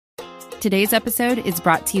Today's episode is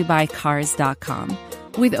brought to you by Cars.com.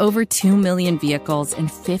 With over 2 million vehicles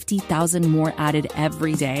and 50,000 more added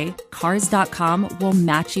every day, Cars.com will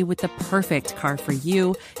match you with the perfect car for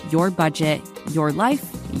you, your budget, your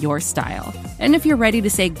life, your style. And if you're ready to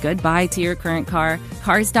say goodbye to your current car,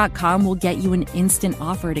 Cars.com will get you an instant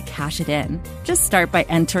offer to cash it in. Just start by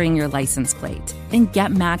entering your license plate and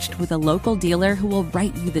get matched with a local dealer who will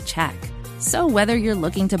write you the check. So whether you're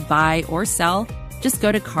looking to buy or sell, just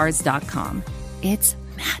go to Cars.com. It's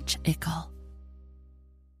magical.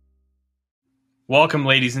 Welcome,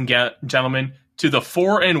 ladies and gentlemen, to the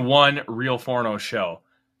 4-1 Real Forno show.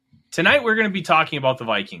 Tonight, we're going to be talking about the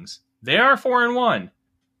Vikings. They are 4-1,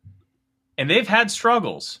 and they've had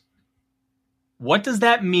struggles. What does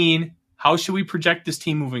that mean? How should we project this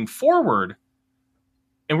team moving forward?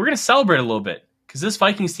 And we're going to celebrate a little bit, because this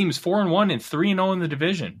Vikings team is 4-1 and 3-0 in the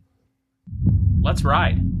division. Let's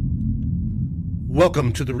ride.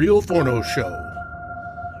 Welcome to the Real Forno show.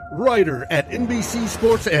 Writer at NBC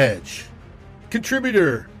Sports Edge.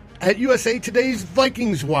 Contributor at USA Today's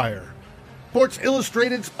Vikings Wire, Sports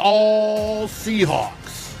Illustrated's All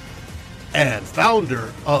Seahawks, and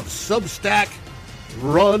founder of Substack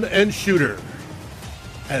Run and Shooter,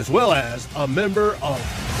 as well as a member of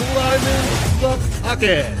Climbing the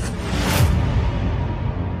Pocket.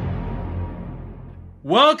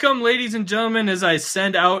 Welcome, ladies and gentlemen, as I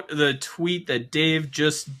send out the tweet that Dave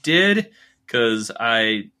just did, because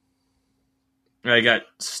I got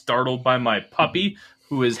startled by my puppy,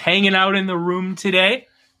 who is hanging out in the room today.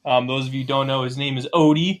 Those of you who don't know, his name is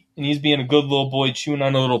Odie, and he's being a good little boy, chewing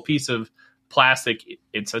on a little piece of plastic.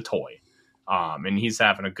 It's a toy, and he's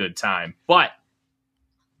having a good time. But,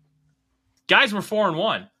 guys, we're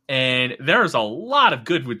 4-1, and there's a lot of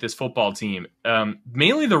good with this football team,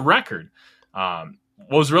 mainly the record.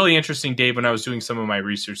 What was really interesting, Dave, when I was doing some of my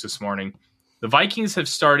research this morning, the Vikings have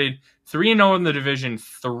started 3-0 in the division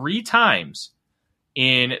 3 times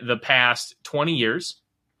in the past 20 years.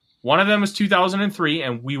 One of them was 2003,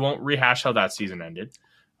 and we won't rehash how that season ended.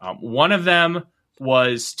 One of them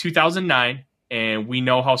was 2009, and we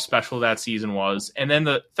know how special that season was. And then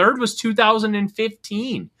the third was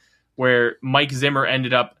 2015, where Mike Zimmer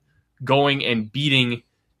ended up going and beating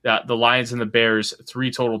the Lions and the Bears 3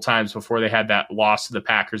 total times before they had that loss to the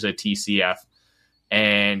Packers at TCF.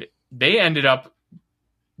 And they ended up,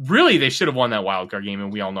 really, they should have won that wild card game,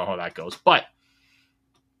 and we all know how that goes. But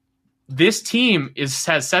this team has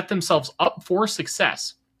set themselves up for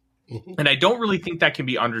success, and I don't really think that can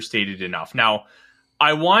be understated enough. Now,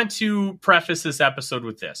 I want to preface this episode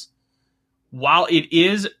with this. While it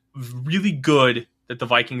is really good that the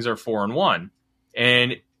Vikings are 4-1,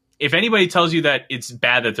 and if anybody tells you that it's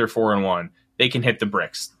bad that they're 4-1, they can hit the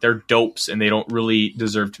bricks. They're dopes, and they don't really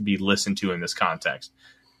deserve to be listened to in this context.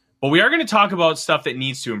 But we are going to talk about stuff that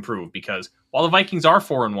needs to improve, because while the Vikings are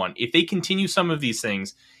 4-1, if they continue some of these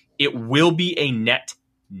things, it will be a net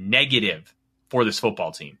negative for this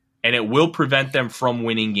football team, and it will prevent them from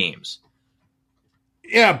winning games.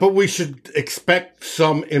 Yeah, but we should expect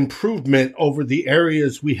some improvement over the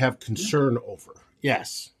areas we have concern over.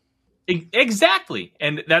 Yes. Exactly.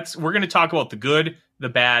 And we're going to talk about the good, the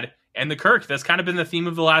bad, and the Kirk. That's kind of been the theme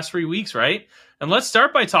of the last 3 weeks, right? And let's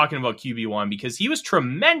start by talking about QB1, because he was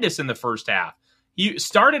tremendous in the first half. He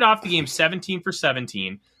started off the game 17 for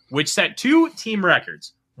 17, which set 2 team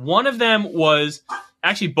records. One of them was,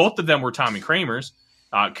 actually both of them were Tommy Kramer's.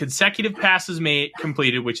 Consecutive passes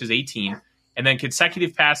completed, which is 18, and then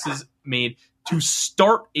consecutive passes made to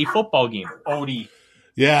start a football game. Odie.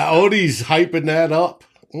 Yeah, Odie's hyping that up.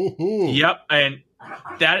 Mm-hmm. Yep, and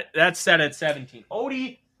that's set at 17.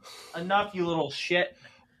 Odie, enough, you little shit.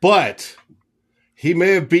 But he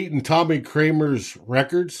may have beaten Tommy Kramer's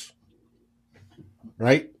records,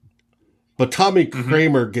 right? But Tommy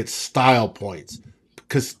Kramer gets style points,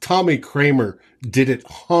 because Tommy Kramer did it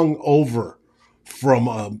hung over from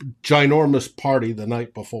a ginormous party the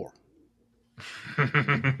night before.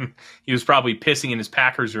 He was probably pissing in his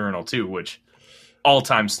Packers urinal too, which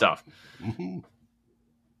all-time stuff. Mm-hmm.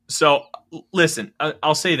 So, listen,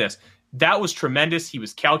 I'll say this. That was tremendous. He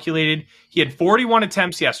was calculated. He had 41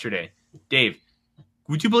 attempts yesterday. Dave,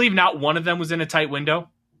 would you believe not one of them was in a tight window?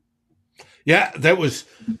 Yeah, that was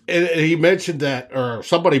 – he mentioned that, or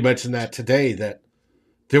somebody mentioned that today, that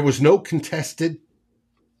there was no contested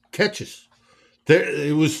catches.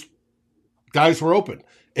 It was – guys were open.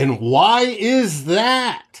 And why is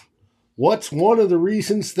that? What's one of the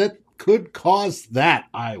reasons that could cause that,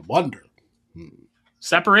 I wonder?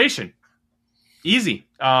 Separation. Easy.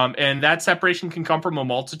 And that separation can come from a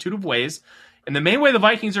multitude of ways. And the main way the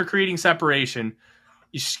Vikings are creating separation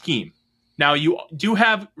is scheme. Now, you do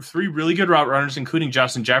have 3 really good route runners, including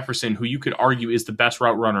Justin Jefferson, who you could argue is the best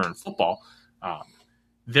route runner in football.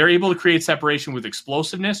 They're able to create separation with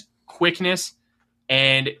explosiveness, quickness,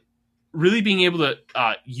 and really being able to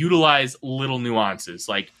utilize little nuances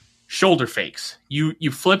like shoulder fakes. You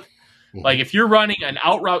flip, like if you're running an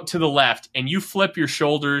out route to the left and you flip your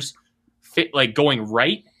shoulders like going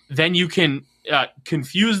right, then you can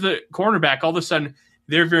confuse the cornerback. All of a sudden,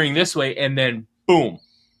 they're veering this way, and then boom.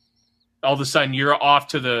 All of a sudden, you're off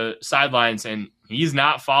to the sidelines, and he's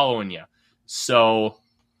not following you. So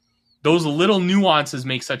those little nuances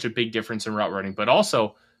make such a big difference in route running. But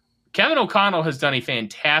also, Kevin O'Connell has done a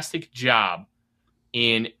fantastic job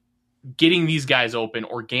in getting these guys open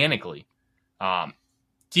organically.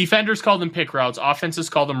 Defenders call them pick routes. Offenses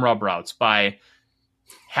call them rub routes by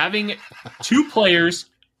having 2 players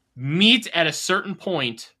meet at a certain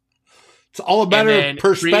point. It's all a matter of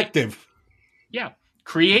perspective.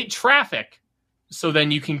 Create traffic so then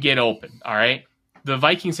you can get open. All right. The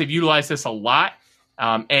Vikings have utilized this a lot.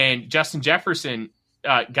 And Justin Jefferson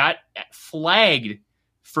got flagged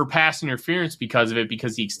for pass interference because of it,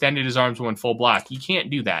 because he extended his arms when full block. You can't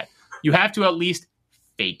do that. You have to at least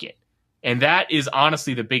fake it. And that is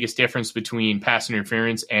honestly the biggest difference between pass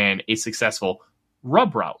interference and a successful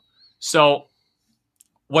rub route. So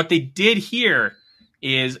what they did here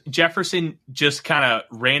is Jefferson just kind of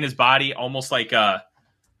ran his body almost like a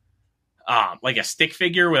stick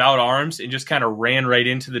figure without arms and just kind of ran right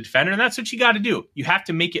into the defender. And that's what you got to do. You have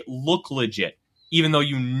to make it look legit, even though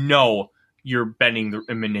you know you're bending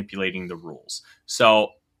and manipulating the rules. So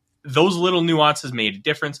those little nuances made a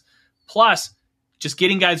difference. Plus, just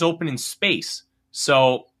getting guys open in space.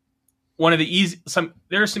 So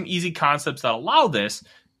there are some easy concepts that allow this,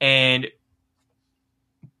 and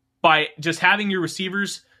by just having your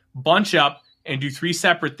receivers bunch up and do 3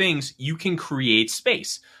 separate things, you can create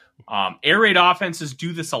space. Air raid offenses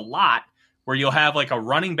do this a lot, where you'll have like a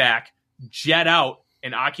running back jet out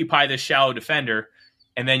and occupy this shallow defender,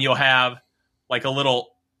 and then you'll have like a little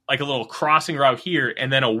crossing route here,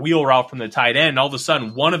 and then a wheel route from the tight end. All of a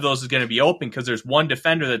sudden, one of those is going to be open because there's one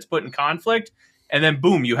defender that's put in conflict, and then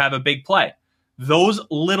boom, you have a big play. Those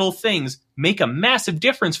little things make a massive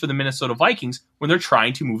difference for the Minnesota Vikings when they're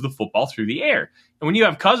trying to move the football through the air. And when you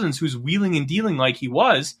have Cousins who's wheeling and dealing like he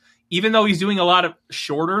was, even though he's doing a lot of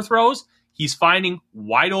shorter throws, he's finding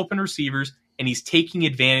wide open receivers, and he's taking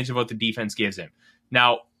advantage of what the defense gives him.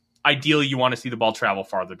 Now, ideally, you want to see the ball travel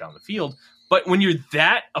farther down the field, but when you're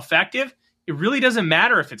that effective, it really doesn't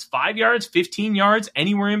matter if it's 5 yards, 15 yards,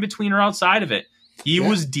 anywhere in between or outside of it. He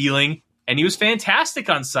was dealing, and he was fantastic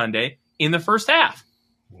on Sunday in the first half.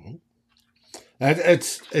 And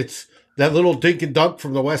it's that little dink and dunk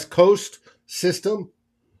from the West Coast system.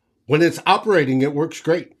 When it's operating, it works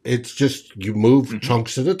great. It's just you move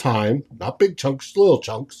chunks at a time, not big chunks, little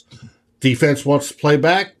chunks. Defense wants to play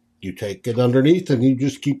back. You take it underneath, and you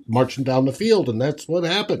just keep marching down the field, and that's what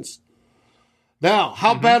happens. Now,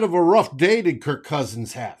 how bad of a rough day did Kirk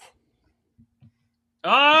Cousins have?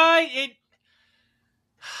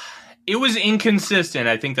 It was inconsistent.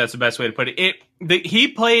 I think that's the best way to put it. He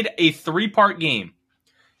played a 3-part game.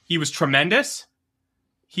 He was tremendous.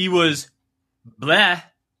 He was bleh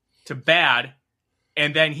to bad,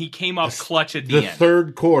 and then he came up clutch at the end. The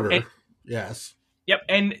third quarter, yes. Yep,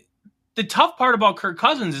 and the tough part about Kirk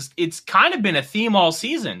Cousins is it's kind of been a theme all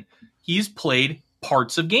season. He's played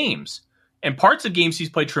parts of games. And parts of games he's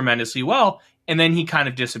played tremendously well, and then he kind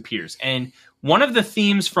of disappears. And one of the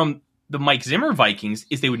themes from the Mike Zimmer Vikings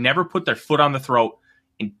is they would never put their foot on the throat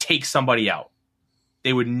and take somebody out.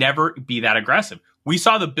 They would never be that aggressive. We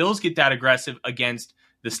saw the Bills get that aggressive against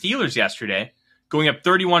the Steelers yesterday, going up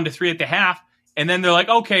 31-3 at the half, and then they're like,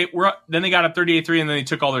 okay, we're up. Then they got up 38-3, and then they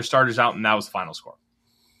took all their starters out, and that was the final score.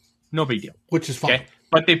 No big deal. Which is fine. Okay?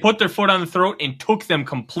 But they put their foot on the throat and took them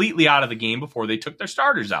completely out of the game before they took their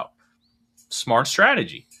starters out. Smart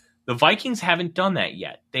strategy. The Vikings haven't done that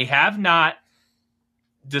yet. They have not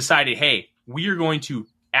decided, hey, we are going to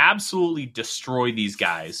absolutely destroy these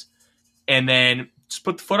guys and then just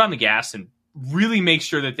put the foot on the gas and really make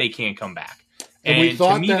sure that they can't come back. And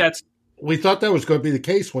we thought that was going to be the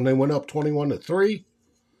case when they went up 21-3.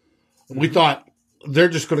 We thought they're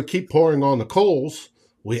just going to keep pouring on the coals.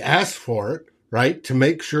 We asked for it, right, to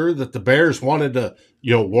make sure that the Bears wanted to,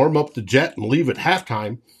 warm up the jet and leave at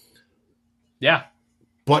halftime. Yeah.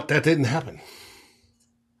 But that didn't happen.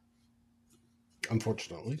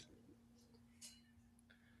 Unfortunately.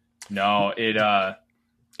 No, it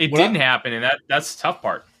didn't happen, and that's the tough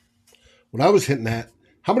part. What I was hitting at,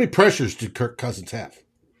 how many pressures did Kirk Cousins have?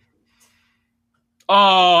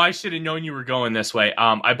 Oh, I should have known you were going this way.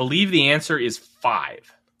 I believe the answer is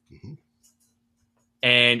 5.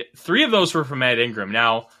 And 3 of those were from Ed Ingram.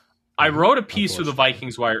 Now, I wrote a piece for the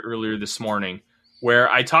Vikings Wire earlier this morning where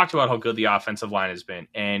I talked about how good the offensive line has been.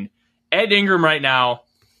 And Ed Ingram right now,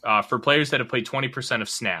 for players that have played 20% of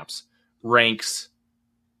snaps, ranks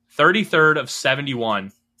 33rd of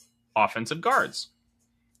 71 offensive guards.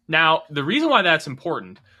 Now, the reason why that's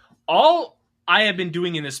important, all I have been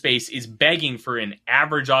doing in this space is begging for an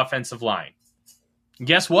average offensive line. And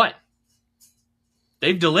guess what?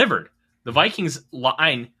 They've delivered. The Vikings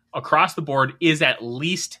line across the board is at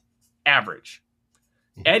least average.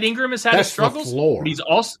 Ed Ingram has had his struggles, but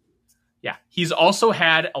he's also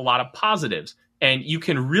had a lot of positives. And you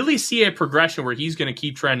can really see a progression where he's going to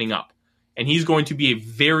keep trending up. And he's going to be a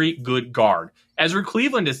very good guard. Ezra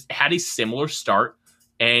Cleveland has had a similar start,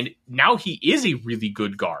 and now he is a really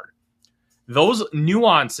good guard. Those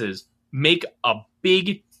nuances make a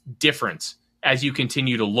big difference as you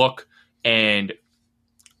continue to look and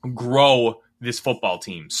grow this football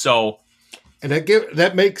team. So, and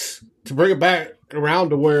that makes, to bring it back around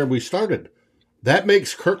to where we started, that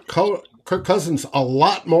makes Kirk Cousins a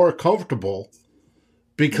lot more comfortable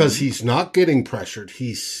because he's not getting pressured.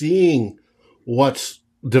 He's seeing what's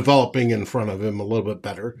developing in front of him a little bit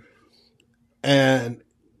better. And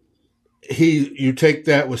you take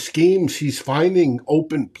that with schemes, he's finding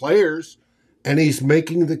open players and he's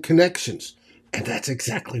making the connections. And that's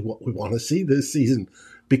exactly what we want to see this season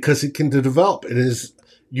because it can develop. It is,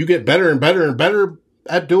 you get better and better and better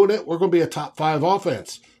at doing it. We're going to be a top 5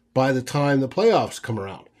 offense by the time the playoffs come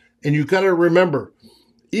around. And you've got to remember,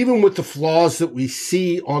 even with the flaws that we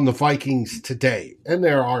see on the Vikings today, and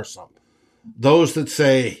there are some, those that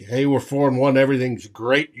say, hey, we're 4-1, everything's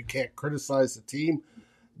great, you can't criticize the team,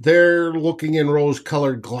 they're looking in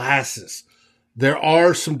rose-colored glasses. There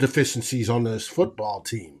are some deficiencies on this football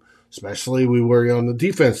team, especially we worry on the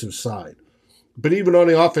defensive side. But even on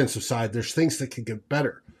the offensive side, there's things that can get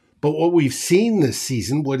better. But what we've seen this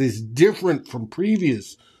season, what is different from the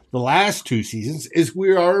last 2 seasons, is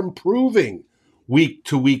we are improving week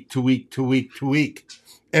to week to week to week to week.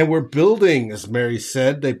 And we're building, as Mary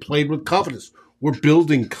said, they played with confidence. We're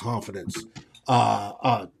building confidence.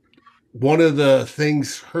 One of the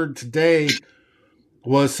things heard today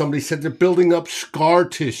was somebody said they're building up scar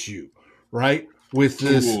tissue, right? With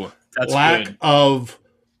this lack of,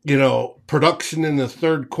 production in the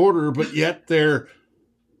third quarter, but yet they're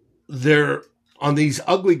on these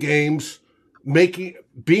ugly games,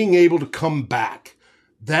 being able to come back.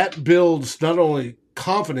 That builds not only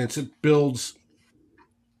confidence, it builds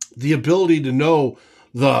the ability to know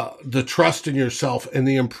the trust in yourself and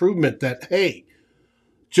the improvement that, hey,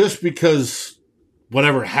 just because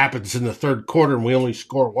whatever happens in the third quarter and we only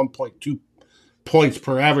score 1.2 points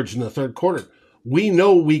per average in the third quarter, we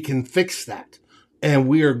know we can fix that. And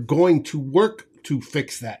we are going to work to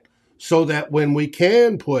fix that so that when we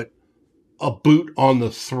can put a boot on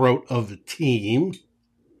the throat of the team,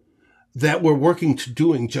 that we're working to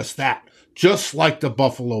doing just that, just like the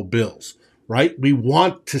Buffalo Bills, right? We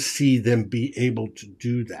want to see them be able to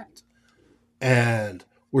do that. And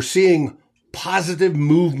we're seeing positive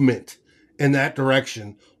movement in that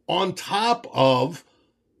direction on top of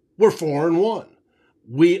we're 4-1.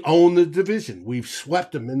 We own the division. We've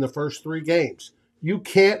swept them in the first 3 games. You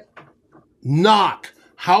can't knock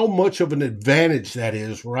how much of an advantage that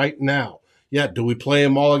is right now. Yeah, do we play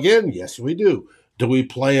them all again? Yes, we do. Do we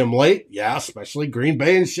play them late? Yeah, especially Green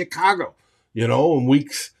Bay and Chicago, in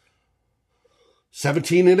weeks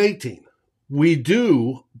 17 and 18. We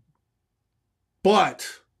do, but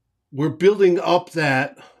we're building up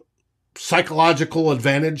that psychological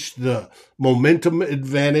advantage, the momentum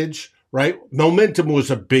advantage, right? Momentum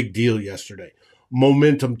was a big deal yesterday.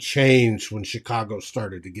 Momentum changed when Chicago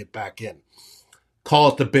started to get back in. Call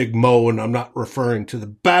it the Big Mo, and I'm not referring to the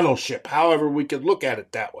battleship. However, we could look at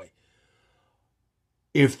it that way.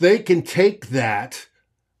 If they can take that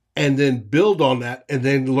and then build on that and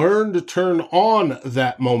then learn to turn on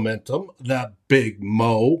that momentum, that Big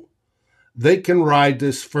Mo, they can ride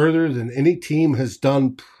this further than any team has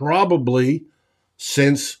done probably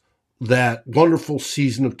since that wonderful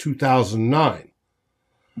season of 2009.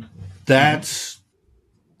 That's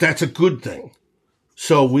a good thing.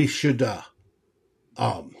 So we should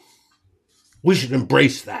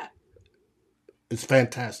embrace that. It's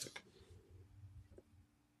fantastic.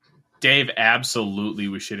 Dave, absolutely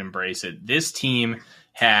we should embrace it. This team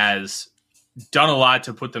has done a lot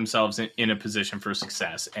to put themselves in a position for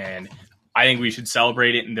success, and I think we should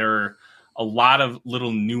celebrate it. And there are a lot of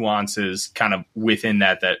little nuances kind of within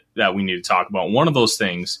that we need to talk about. One of those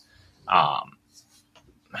things, I'm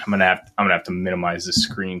gonna have to minimize the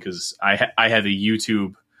screen because I had a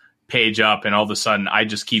YouTube page up, and all of a sudden I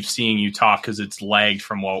just keep seeing you talk because it's lagged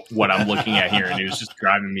from what I'm looking at here, and it was just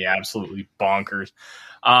driving me absolutely bonkers.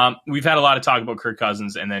 We've had a lot of talk about Kirk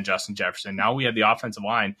Cousins and then Justin Jefferson. Now we have the offensive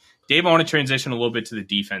line. Dave, I want to transition a little bit to the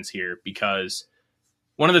defense here, because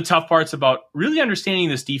one of the tough parts about really understanding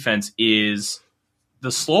this defense is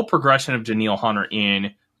the slow progression of Danielle Hunter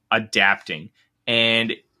in adapting.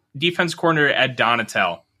 And defense coordinator Ed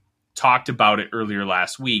Donatel talked about it earlier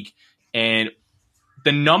last week, and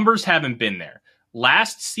the numbers haven't been there.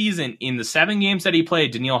 Last season, in the 7 games that he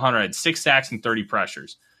played, Danielle Hunter had 6 sacks and 30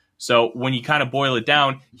 pressures. So when you kind of boil it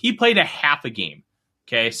down, he played a half a game.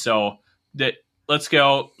 Okay, so let's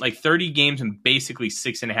go like 30 games and basically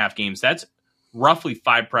 6.5 games. That's roughly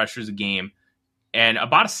 5 pressures a game and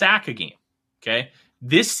about a sack a game. Okay,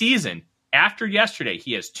 this season, after yesterday,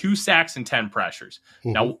 he has 2 sacks and 10 pressures.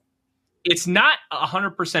 Mm-hmm. Now, it's not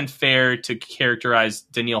 100% fair to characterize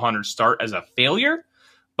Danielle Hunter's start as a failure,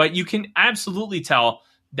 but you can absolutely tell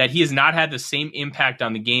that he has not had the same impact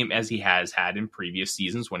on the game as he has had in previous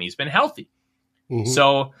seasons when he's been healthy. Mm-hmm.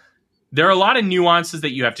 So there are a lot of nuances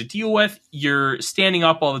that you have to deal with. You're standing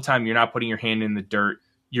up all the time. You're not putting your hand in the dirt.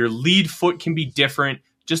 Your lead foot can be different.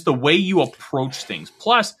 Just the way you approach things.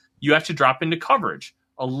 Plus, you have to drop into coverage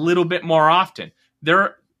a little bit more often.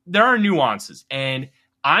 There are nuances, and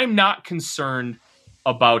I'm not concerned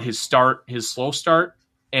about his slow start.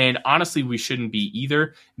 And honestly, we shouldn't be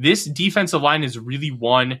either. This defensive line is really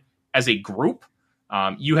one as a group.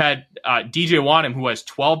 You had DJ Wadham, who has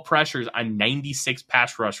 12 pressures on 96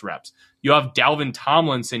 pass rush reps. You have Dalvin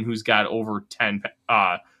Tomlinson, who's got over 10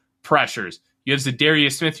 pressures. You have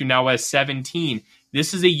Zadarius Smith, who now has 17.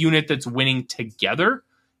 This is a unit that's winning together,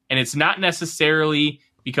 and it's not necessarily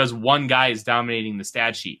because one guy is dominating the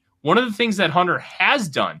stat sheet. One of the things that Hunter has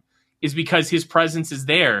done is because his presence is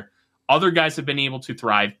there, other guys have been able to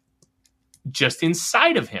thrive just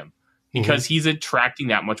inside of him because he's attracting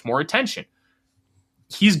that much more attention.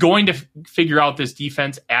 He's going to figure out this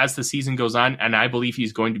defense as the season goes on, and I believe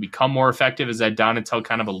he's going to become more effective, as Ed Donatel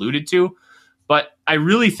kind of alluded to. But I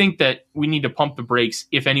really think that we need to pump the brakes,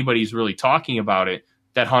 if anybody's really talking about it,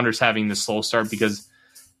 that Hunter's having this slow start, because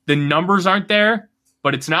the numbers aren't there,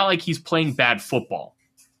 but it's not like he's playing bad football.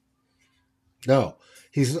 No,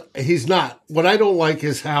 he's not. What I don't like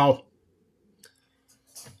is how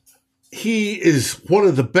he is one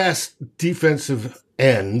of the best defensive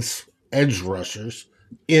edge rushers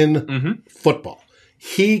in football.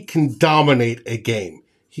 He can dominate a game.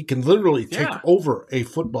 He can literally take over a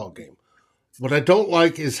football game. What I don't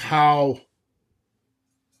like is how,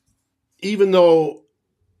 even though,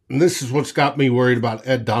 and this is what's got me worried about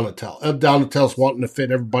Ed Donatel. Ed Donatel's wanting to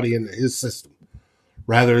fit everybody into his system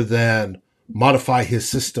rather than modify his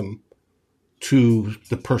system to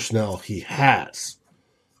the personnel he has.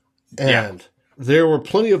 And there were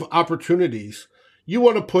plenty of opportunities. You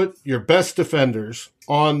want to put your best defenders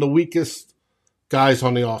on the weakest guys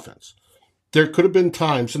on the offense. There could have been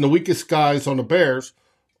times, and the weakest guys on the Bears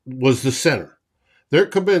was the center. There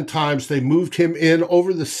could have been times they moved him in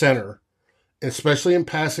over the center, especially in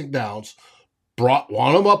passing downs, brought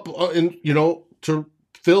him up to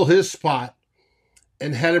fill his spot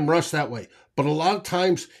and had him rush that way. But a lot of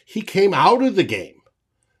times he came out of the game.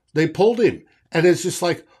 They pulled him. And it's just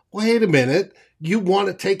like, wait a minute, you want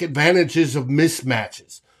to take advantages of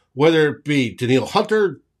mismatches, whether it be Danielle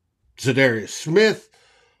Hunter, Zadarius Smith,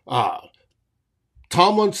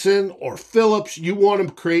 Tomlinson, or Phillips. You want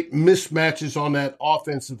to create mismatches on that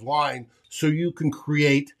offensive line so you can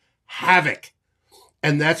create havoc.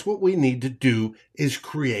 And that's what we need to do, is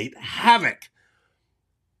create havoc.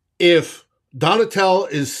 If Donatel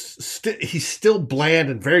is he's still bland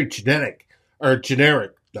and very generic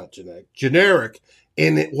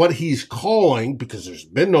in what he's calling, because there's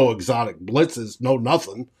been no exotic blitzes, no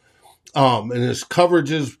nothing. And his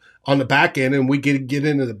coverages on the back end, and we get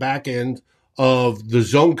into the back end of the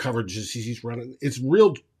zone coverages he's running. It's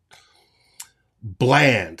real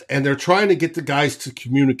bland, and they're trying to get the guys to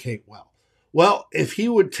communicate well. Well, if he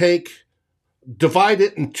would divide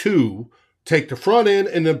it in two, take the front end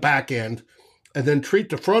and the back end, and then treat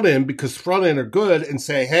the front end, because the front end are good, and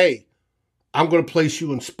say, hey, I'm going to place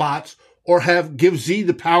you in spots, or give Z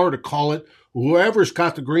the power to call it, whoever's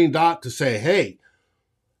got the green dot, to say, hey,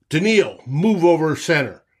 Danielle, move over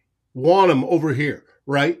center. Want him over here,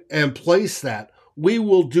 right? And place that. We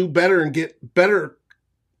will do better and get better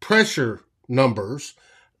pressure numbers.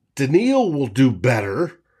 Danielle will do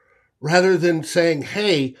better, rather than saying,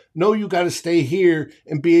 hey, no, you got to stay here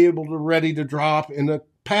and be able to ready to drop in the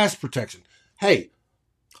pass protection. Hey,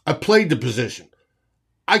 I played the position.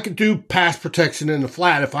 I could do pass protection in the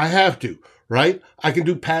flat if I have to, right? I can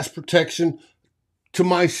do pass protection to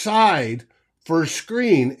my side for a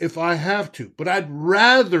screen if I have to. But I'd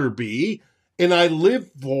rather be, and I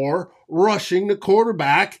live for, rushing the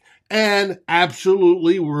quarterback and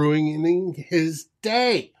absolutely ruining his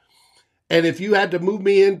day. And if you had to move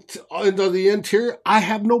me into the interior, I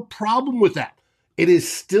have no problem with that. It is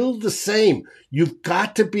still the same. You've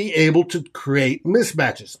got to be able to create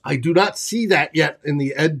mismatches. I do not see that yet in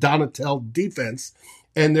the Ed Donatel defense.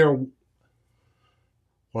 And they're,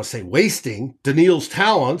 wasting Daniil's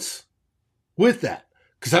talents with that.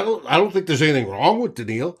 Because I don't think there's anything wrong with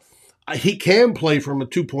Daniil. He can play from a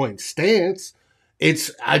 2-point stance.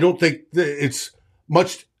 I don't think that it's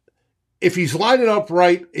much. If he's lining up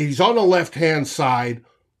right, he's on the left-hand side,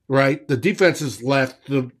 right? The defense is left.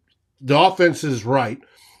 The offense is right.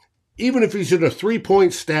 Even if he's in a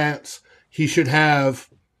 3-point stance, he should have,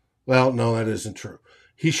 well, no, that isn't true.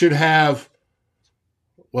 He should have,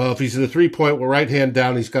 well, if he's in a 3-point with right hand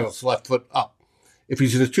down, he's got his left foot up. If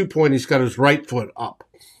he's in a 2-point, he's got his right foot up.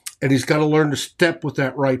 And he's got to learn to step with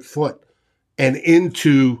that right foot and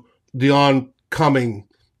into the oncoming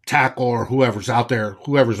tackle or whoever's out there,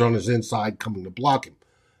 whoever's on his inside coming to block him,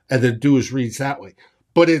 and then do his reads that way.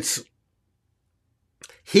 But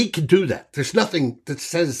he can do that. There's nothing that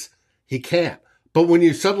says he can't. But when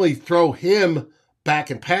you suddenly throw him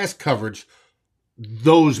back in pass coverage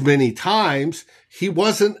those many times, he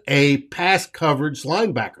wasn't a pass coverage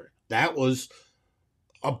linebacker. That was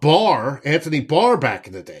Anthony Barr back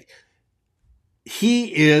in the day.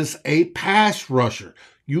 He is a pass rusher.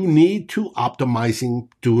 You need to optimizing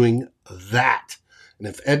doing that. And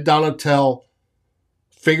if Ed Donatel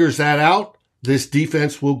figures that out, this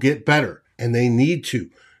defense will get better. And they need to,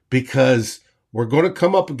 because we're going to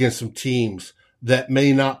come up against some teams that we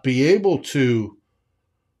may not be able to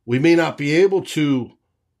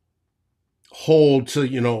hold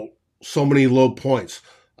to, so many low points.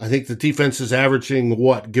 I think the defense is averaging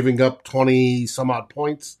giving up 20 some odd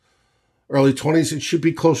points, early 20s. It should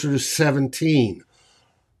be closer to 17.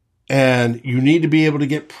 And you need to be able to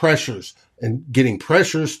get pressures. And getting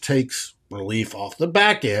pressures takes relief off the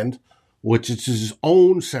back end, which is his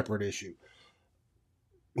own separate issue.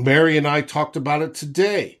 Mary and I talked about it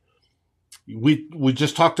today. We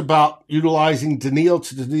just talked about utilizing Daniil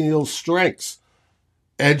to Daniil's strengths.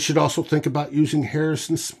 Ed should also think about using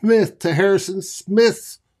Harrison Smith to Harrison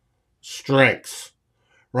Smith's strengths,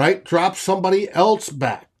 right? Drop somebody else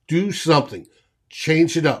back. Do something.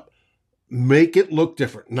 Change it up. Make it look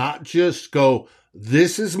different. Not just go,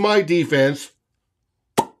 this is my defense.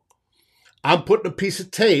 I'm putting a piece of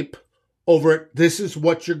tape over it. This is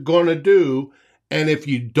what you're going to do. And if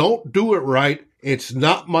you don't do it right, it's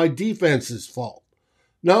not my defense's fault.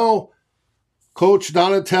 No, Coach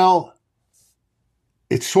Donatel,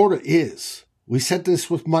 it sort of is. We said this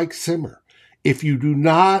with Mike Zimmer. If you do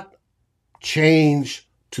not change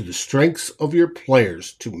to the strengths of your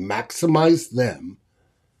players to maximize them,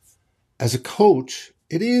 as a coach,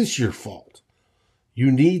 it is your fault.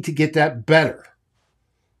 You need to get that better.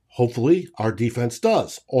 Hopefully, our defense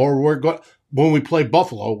does. Or when we play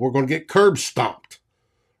Buffalo, we're going to get curb stomped,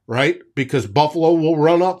 right? Because Buffalo will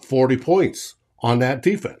run up 40 points on that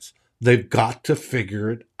defense. They've got to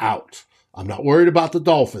figure it out. I'm not worried about the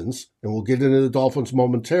Dolphins, and we'll get into the Dolphins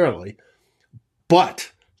momentarily,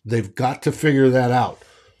 but they've got to figure that out.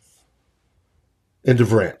 Into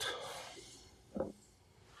Vrant.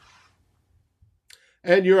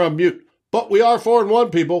 And you're on mute. But we are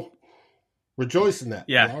 4-1, people. Rejoice in that.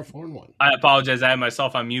 Yeah. We are 4-1. I apologize. I had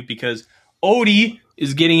myself on mute because Odie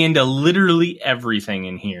is getting into literally everything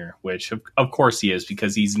in here, which of course he is,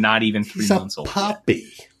 because he's not even 3 months old. He's a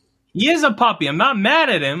puppy. Yet. He is a puppy. I'm not mad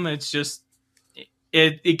at him. It's just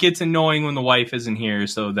it gets annoying when the wife isn't here,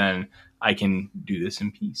 so then I can do this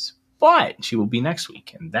in peace. But she will be next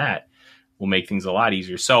week, and that will make things a lot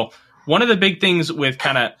easier. So one of the big things with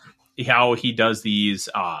kind of how he does these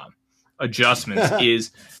adjustments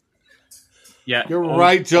is, yeah, you're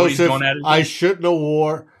right, Joseph. I shouldn't have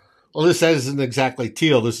wore. Well, this isn't exactly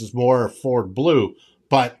teal. This is more Ford blue,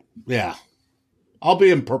 but yeah, I'll be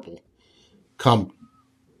in purple come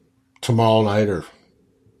tomorrow night or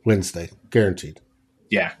Wednesday, guaranteed.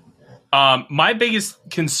 Yeah. My biggest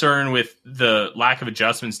concern with the lack of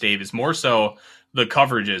adjustments, Dave, is more so the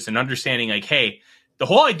coverages and understanding, like, hey, the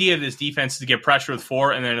whole idea of this defense is to get pressure with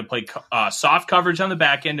 4 and then to play soft coverage on the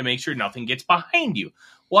back end to make sure nothing gets behind you.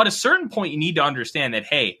 Well, at a certain point, you need to understand that,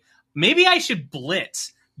 hey, maybe I should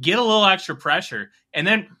blitz, get a little extra pressure, and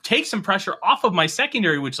then take some pressure off of my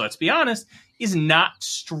secondary, which, let's be honest, is not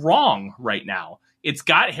strong right now. It's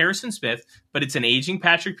got Harrison Smith, but it's an aging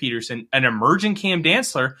Patrick Peterson, an emerging Cam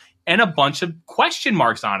Dantzler, and a bunch of question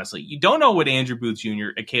marks, honestly. You don't know what Andrew Booth Jr.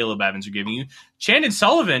 and Caleb Evans are giving you. Chandon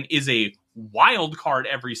Sullivan is a wild card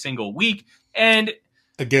every single week. And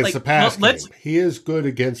against the pass game. He is good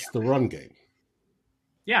against the run game.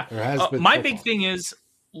 Yeah. My big thing is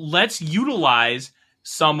let's utilize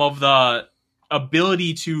some of the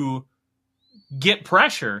ability to get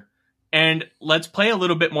pressure, and let's play a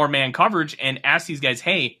little bit more man coverage and ask these guys,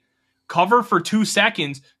 hey, cover for 2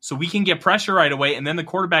 seconds so we can get pressure right away, and then the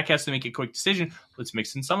quarterback has to make a quick decision. Let's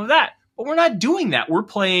mix in some of that. But we're not doing that. We're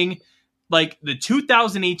playing like the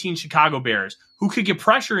 2018 Chicago Bears, who could get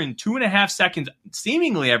pressure in 2.5 seconds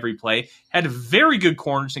seemingly every play, had very good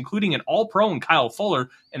corners, including an all-pro in Kyle Fuller,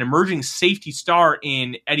 an emerging safety star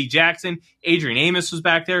in Eddie Jackson. Adrian Amos was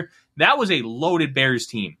back there. That was a loaded Bears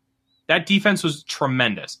team. That defense was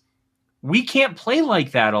tremendous. We can't play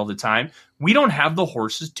like that all the time. We don't have the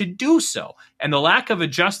horses to do so. And the lack of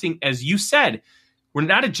adjusting, as you said, we're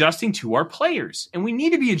not adjusting to our players. And we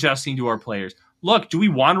need to be adjusting to our players. Look, do we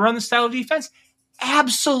want to run the style of defense?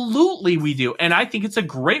 Absolutely we do. And I think it's a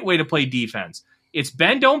great way to play defense. It's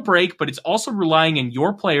bend, don't break, but it's also relying on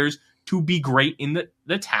your players to be great in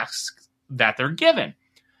the tasks that they're given.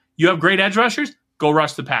 You have great edge rushers? Go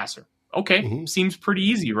rush the passer. Okay, Seems pretty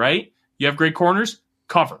easy, right? You have great corners?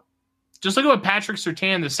 Cover. Just look at what Patrick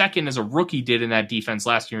Surtain II as a rookie did in that defense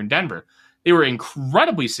last year in Denver. They were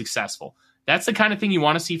incredibly successful. That's the kind of thing you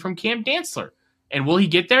want to see from Cam Dantzler. And will he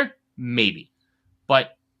get there? Maybe.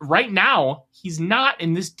 But right now, he's not,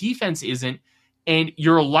 and this defense isn't. And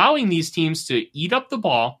you're allowing these teams to eat up the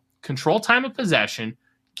ball, control time of possession,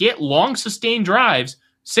 get long, sustained drives.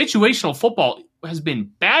 Situational football has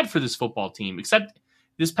been bad for this football team, except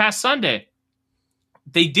this past Sunday.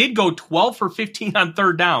 They did go 12 for 15 on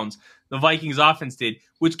third downs. The Vikings offense did,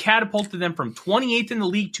 which catapulted them from 28th in the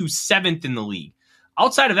league to 7th in the league.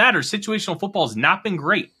 Outside of that, our situational football has not been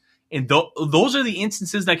great. And those are the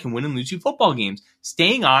instances that can win and lose you football games,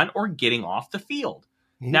 staying on or getting off the field.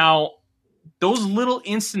 Now, those little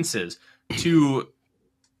instances to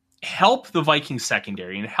help the Vikings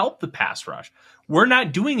secondary and help the pass rush, we're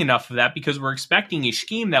not doing enough of that because we're expecting a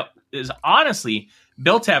scheme that is honestly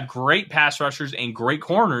built to have great pass rushers and great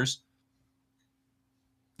corners.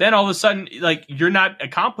 Then all of a sudden, like, you're not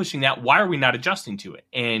accomplishing that. Why are we not adjusting to it?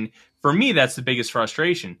 And for me, that's the biggest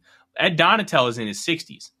frustration. Ed Donatel is in his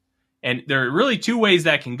 60s. And there are really two ways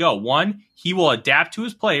that can go. One, he will adapt to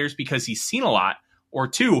his players because he's seen a lot. Or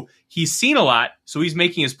two, he's seen a lot, so he's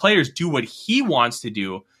making his players do what he wants to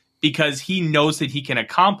do because he knows that he can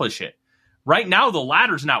accomplish it. Right now, the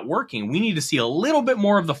latter's not working. We need to see a little bit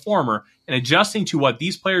more of the former and adjusting to what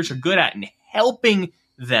these players are good at and helping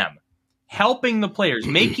them. Helping the players,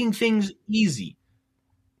 making things easy.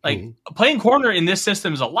 Like, playing corner in this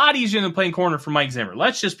system is a lot easier than playing corner for Mike Zimmer.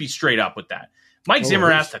 Let's just be straight up with that. Mike Zimmer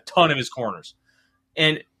asked a ton of his corners.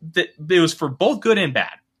 And it was for both good and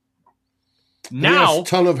bad. Now, a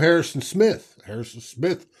ton of Harrison Smith. Harrison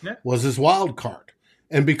Smith was his wild card.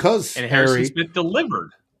 And because Harrison Smith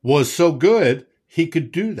delivered. Was so good, he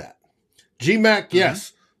could do that. G-Mac,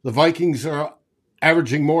 yes, the Vikings are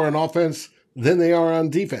averaging more on offense than they are on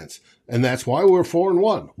defense. And that's why we're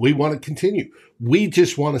 4-1. We want to continue. We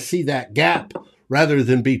just want to see that gap rather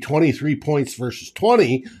than be 23 points versus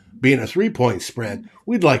 20 being a 3-point spread.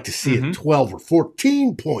 We'd like to see a 12 or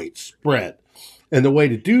 14 point spread. And the way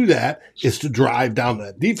to do that is to drive down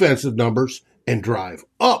the defensive numbers and drive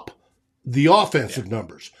up the offensive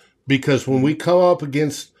numbers. Because when we come up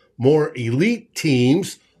against more elite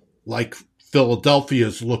teams, like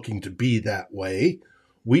Philadelphia's looking to be that way,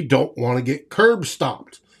 we don't want to get curb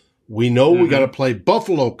stomped. We know we got to play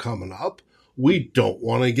Buffalo coming up. We don't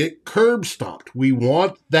want to get curb stomped. We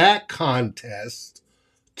want that contest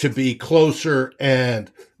to be closer and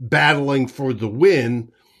battling for the win.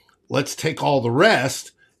 Let's take all the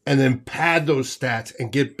rest and then pad those stats and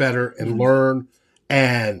get better and learn,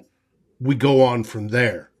 and we go on from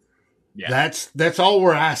there. Yeah. That's all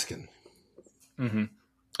we're asking.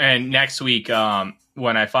 And next week,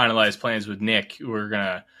 when I finalize plans with Nick, we're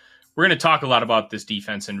gonna talk a lot about this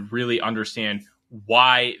defense and really understand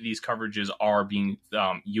why these coverages are being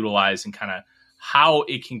utilized and kind of how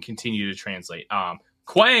it can continue to translate.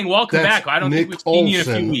 Quang, welcome back. I don't Nick think we've seen you in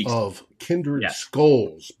a few weeks. Of Kindred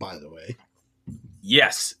Skulls, by the way.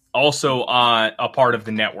 Yes, also a part of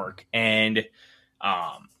the network. And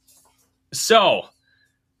so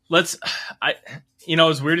let's,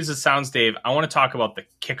 as weird as it sounds, Dave, I want to talk about the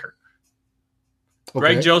kicker. Okay.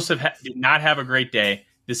 Greg Joseph did not have a great day.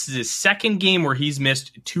 This is his second game where he's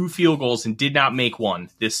missed 2 field goals and did not make one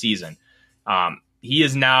this season. He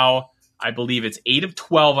is now I believe it's 8 of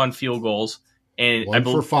 12 on field goals. And 1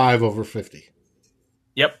 for 5 over 50.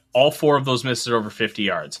 Yep, all 4 of those misses are over 50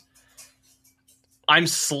 yards. I'm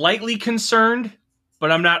slightly concerned,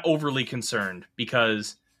 but I'm not overly concerned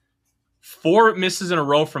because 4 misses in a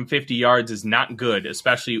row from 50 yards is not good,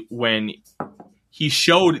 especially when he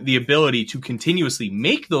showed the ability to continuously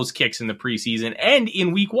make those kicks in the preseason and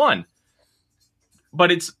in week 1.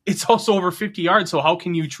 But it's also over 50 yards, so how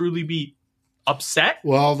can you truly be upset?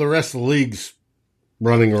 Well, the rest of the league's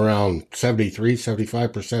running around 73,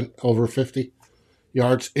 75% over 50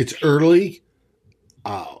 yards. It's early.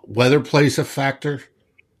 Weather plays a factor,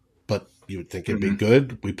 but you would think it'd be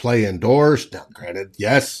good. We play indoors. Now, granted,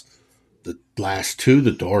 yes, the last 2,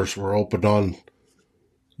 the doors were open on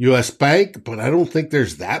U.S. Bank, but I don't think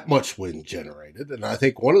there's that much wind generated. And I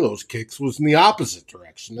think one of those kicks was in the opposite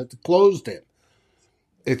direction that the closed in.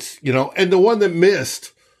 It's, and the one that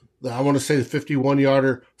missed, I want to say the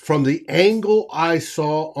 51-yarder, from the angle I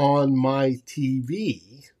saw on my TV.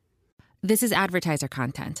 This is advertiser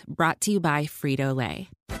content brought to you by Frito-Lay.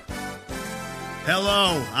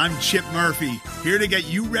 Hello, I'm Chip Murphy, here to get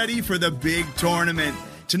you ready for the big tournament.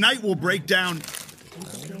 Tonight we'll break down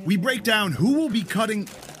who will be cutting.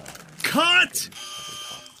 Cut!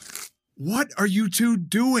 What are you two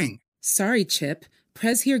doing? Sorry, Chip.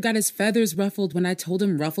 Prez here got his feathers ruffled when I told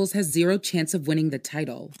him Ruffles has 0 chance of winning the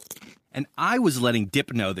title. And I was letting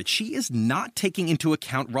Dip know that she is not taking into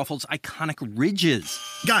account Ruffles' iconic ridges.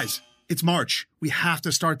 Guys, it's March. We have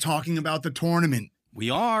to start talking about the tournament. We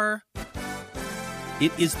are.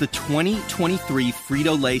 It is the 2023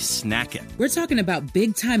 Frito-Lay Snack It. We're talking about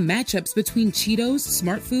big-time matchups between Cheetos,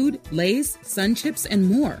 Smart Food, Lay's, Sun Chips, and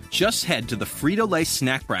more. Just head to the Frito-Lay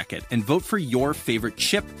Snack Bracket and vote for your favorite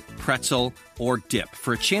chip, pretzel, or dip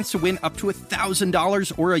for a chance to win up to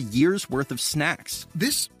 $1,000 or a year's worth of snacks.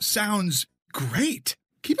 This sounds great.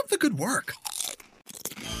 Keep up the good work.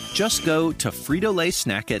 Just go to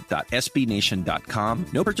fritolaysnackit.sbnation.com.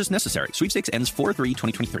 No purchase necessary. Sweepstakes ends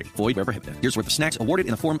 4/3/2023. Void where prohibited. Year's worth of snacks awarded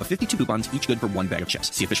in the form of 52 coupons, each good for 1 bag of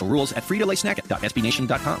chips. See official rules at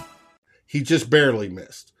fritolaysnackit.sbnation.com. He just barely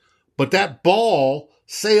missed. But that ball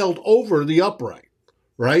sailed over the upright,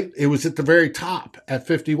 right? It was at the very top at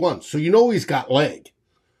 51. So he's got leg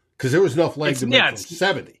because there was enough leg to make from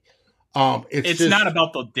 70. It's just not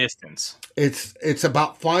about the distance. It's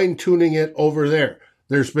about fine-tuning it over there.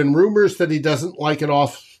 There's been rumors that he doesn't like it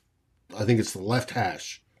off, I think it's the left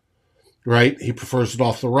hash, right? He prefers it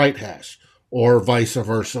off the right hash or vice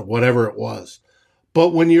versa, whatever it was. But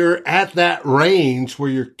when you're at that range where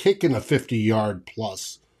you're kicking a 50-yard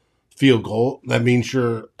plus field goal, that means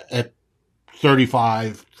you're at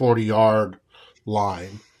 35, 40-yard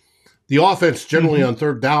line. The offense generally on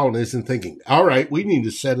third down isn't thinking, all right, we need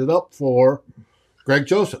to set it up for Greg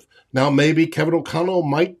Joseph. Now maybe Kevin O'Connell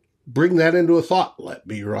might bring that into a thought. Let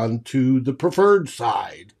me run to the preferred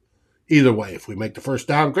side. Either way, if we make the first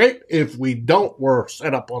down, great. If we don't, we're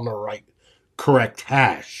set up on the correct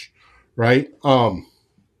hash, right? But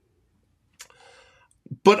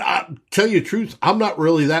I tell you the truth, I'm not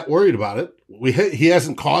really that worried about it. He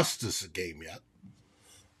hasn't cost us a game yet.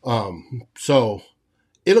 So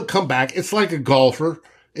it'll come back. It's like a golfer.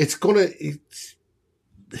 He's going to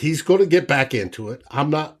get back into it.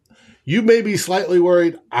 I'm not. You may be slightly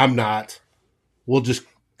worried. I'm not. We'll just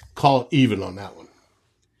call it even on that one.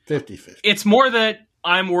 50-50. It's more that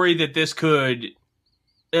I'm worried that this could,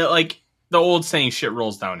 like the old saying, shit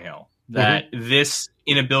rolls downhill. That this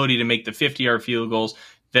inability to make the 50-yard field goals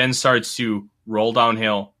then starts to roll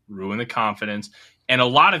downhill, ruin the confidence. And a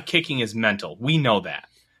lot of kicking is mental. We know that.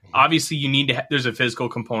 Obviously, you need to. There's a physical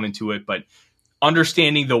component to it, but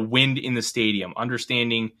understanding the wind in the stadium,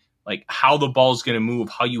 understanding like how the ball is going to move,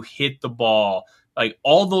 how you hit the ball, like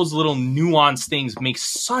all those little nuanced things make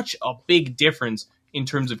such a big difference in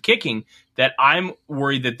terms of kicking that I'm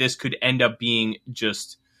worried that this could end up being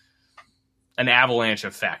just an avalanche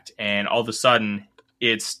effect. And all of a sudden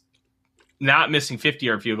it's not missing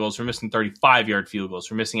 50-yard field goals. We're missing 35-yard field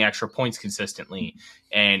goals. We're missing extra points consistently.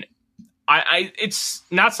 And it's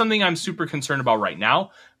not something I'm super concerned about right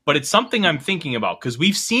now, but it's something I'm thinking about because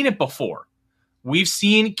we've seen it before. We've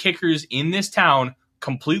seen kickers in this town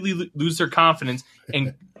completely lose their confidence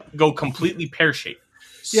and go completely pear-shaped.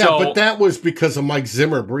 Yeah, but that was because of Mike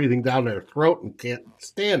Zimmer breathing down their throat and can't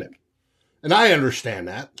stand it. And I understand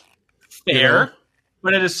that. Fair.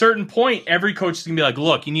 But at a certain point, every coach is going to be like,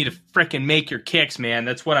 look, you need to frickin' make your kicks, man.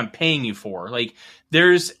 That's what I'm paying you for. Like,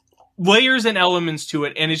 there's layers and elements to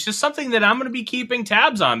it, and it's just something that I'm going to be keeping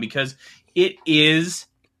tabs on because it is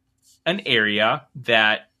an area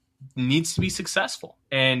that needs to be successful.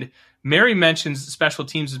 And Mary mentions special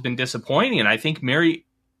teams has been disappointing, and I think Mary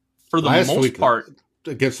for the most part,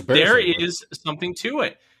 against the Bears, there is something to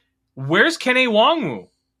it. Where's Kene Nwangwu?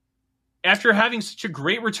 After having such a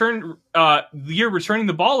great year returning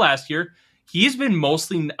the ball last year, he's been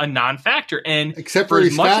mostly a non-factor. And except for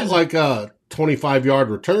he's got like a 25-yard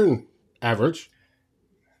return average.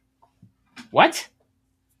 What?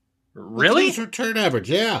 Really? His return average,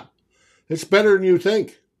 yeah. It's better than you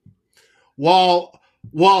think. While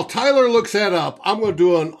Tyler looks that up, I'm going to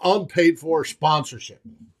do an unpaid for sponsorship.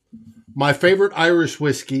 My favorite Irish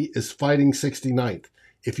whiskey is Fighting 69th.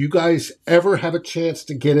 If you guys ever have a chance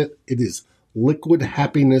to get it, it is Liquid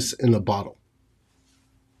Happiness in a bottle.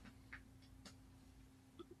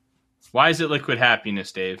 Why is it Liquid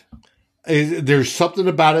Happiness, Dave? There's something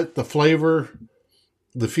about it. The flavor,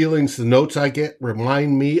 the feelings, the notes I get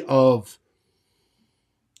remind me of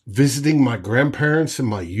visiting my grandparents in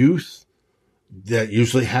my youth. That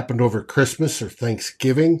usually happened over Christmas or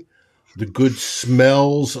Thanksgiving. The good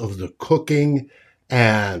smells of the cooking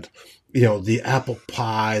and, the apple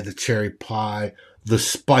pie, the cherry pie, the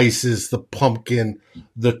spices, the pumpkin,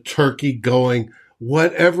 the turkey going,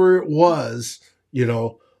 whatever it was,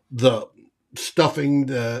 the stuffing,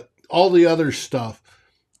 all the other stuff.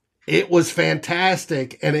 It was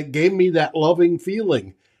fantastic, and it gave me that loving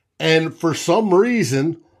feeling. And for some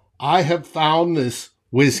reason, I have found this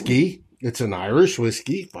whiskey. It's an Irish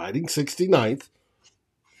whiskey, Fighting 69th.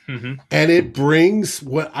 Mm-hmm. And it brings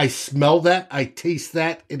I smell that, I taste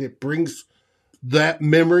that, and it brings that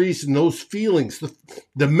memories and those feelings,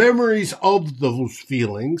 the memories of those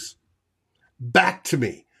feelings back to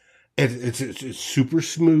me. And it's super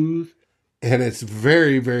smooth, and it's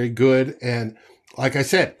very, very good. And like I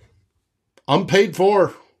said, unpaid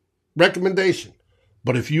for recommendation.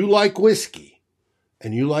 But if you like whiskey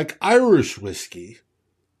and you like Irish whiskey,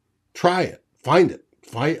 try it. Find it.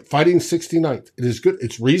 Fighting 69th. It is good.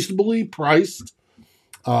 It's reasonably priced.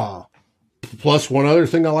 Plus, one other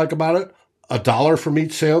thing I like about it, $1 from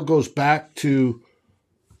each sale goes back to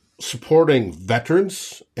supporting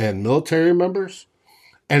veterans and military members.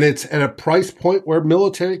 And it's at a price point where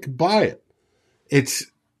military can buy it. It's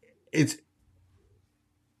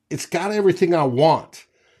got everything I want.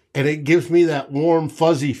 And it gives me that warm,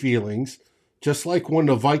 fuzzy feelings, just like when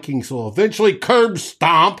the Vikings will eventually curb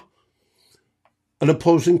stomp an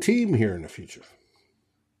opposing team here in the future.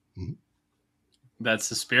 Mm-hmm. That's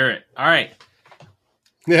the spirit. All right.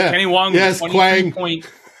 Yeah. Kenny Wong, yes, 23 point.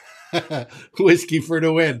 Whiskey for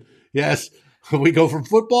the win. Yes. We go from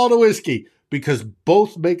football to whiskey because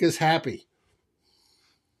both make us happy.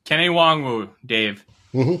 Kenny Nwangwu, Dave.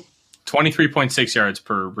 Mm-hmm. 23.6 yards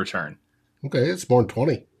per return. Okay, it's more than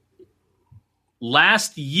 20.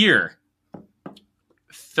 Last year,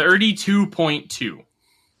 32.2.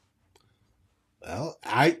 Well,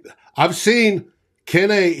 I've seen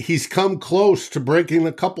Kene, he's come close to breaking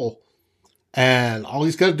a couple. And all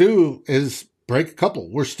he's got to do is break a couple.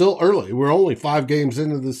 We're still early. We're only 5 games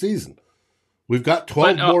into the season. We've got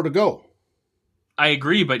 12 more to go. I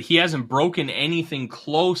agree, but he hasn't broken anything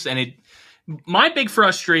close. And my big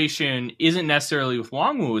frustration isn't necessarily with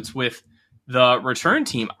Nwangwu. It's with the return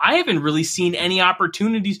team. I haven't really seen any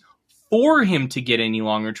opportunities for him to get any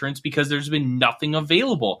long returns because there's been nothing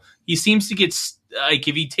available. He seems to get, like,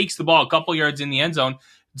 if he takes the ball a couple yards in the end zone,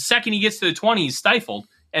 the second he gets to the 20, he's stifled.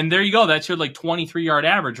 And there you go. That's your 23-yard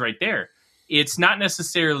average right there. It's not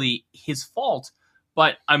necessarily his fault,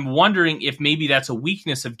 but I'm wondering if maybe that's a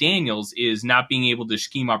weakness of Daniels is not being able to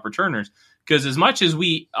scheme up returners. Because as much as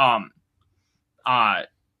we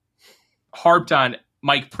harped on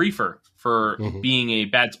Mike Prefer for being a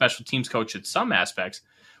bad special teams coach at some aspects,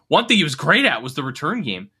 one thing he was great at was the return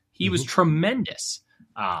game. He was tremendous.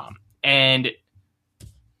 And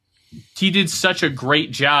he did such a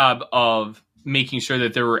great job of making sure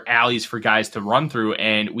that there were alleys for guys to run through,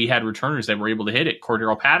 and we had returners that were able to hit it.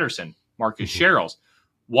 Cordero Patterson, Marcus Sherrills.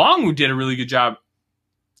 Nwangwu did a really good job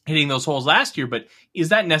hitting those holes last year, but is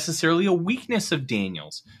that necessarily a weakness of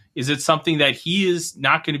Daniels? Is it something that he is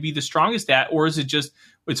not going to be the strongest at, or is it just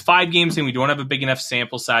it's 5 games and we don't have a big enough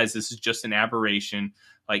sample size? This is just an aberration.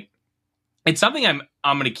 It's something I'm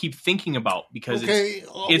going to keep thinking about because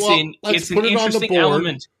it's an interesting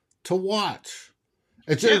element to watch.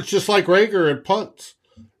 It's just like Rager at punts.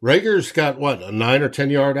 Rager's got a 9 or 10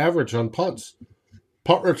 yard average on punts,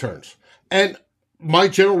 punt returns. And my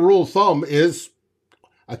general rule of thumb is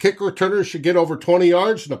a kick returner should get over 20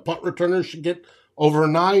 yards and a punt returner should get over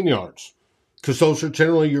 9 yards because those are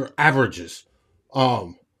generally your averages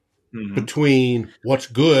between what's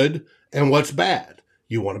good and what's bad.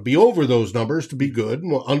 You want to be over those numbers to be good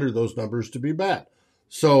and under those numbers to be bad.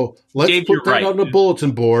 So let's put that on the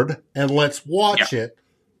bulletin board and let's watch it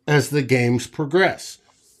as the games progress.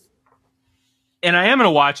 and I am going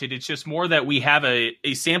to watch it. It's just more that we have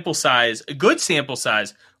a sample size, a good sample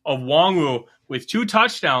size of Nwangwu with 2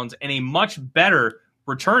 touchdowns and a much better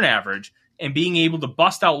return average and being able to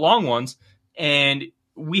bust out long ones. And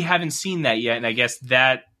we haven't seen that yet. And I guess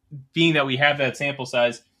that being that we have that sample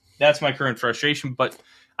size, that's my current frustration. But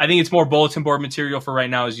I think it's more bulletin board material for right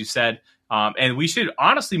now, as you said. And we should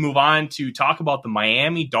honestly move on to talk about the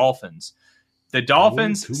Miami Dolphins. The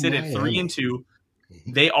Dolphins sit at 3-2.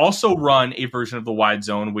 They also run a version of the wide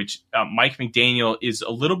zone, which Mike McDaniel is a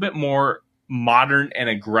little bit more modern and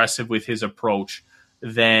aggressive with his approach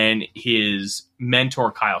than his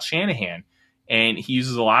mentor, Kyle Shanahan. And he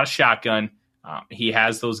uses a lot of shotgun. He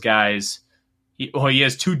has those guys. He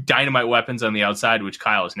has 2 dynamite weapons on the outside, which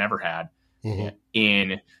Kyle has never had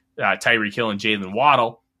in Tyreek Hill and Jalen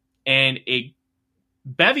Waddle, and a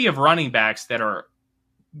bevy of running backs that are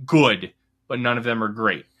good, but none of them are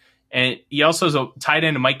great. And he also has a tight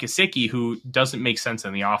end, Mike Gesicki, who doesn't make sense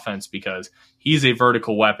in the offense because he's a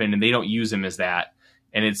vertical weapon and they don't use him as that.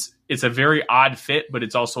 And it's a very odd fit, but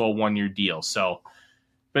it's also a 1-year deal. So,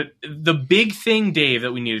 but the big thing, Dave,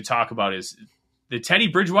 that we need to talk about is the Teddy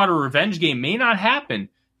Bridgewater revenge game may not happen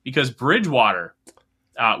because Bridgewater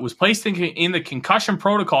was placed in the concussion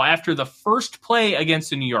protocol after the first play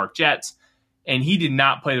against the New York Jets, and he did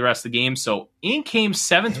not play the rest of the game. So in came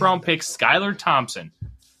 7th-round pick Skylar Thompson,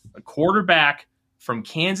 a quarterback from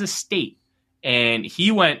Kansas State, and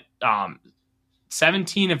he went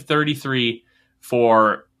 19 of 33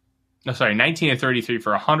 for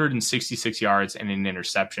 166 yards and an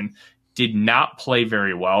interception. Did not play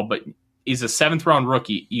very well, but he's a 7th-round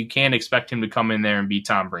rookie. You can't expect him to come in there and beat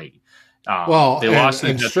Tom Brady. They lost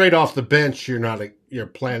and straight off the bench, you're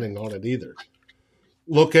planning on it either.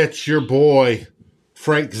 Look at your boy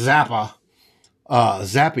Frank Zappi,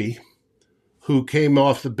 who came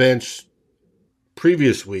off the bench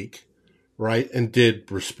previous week, right, and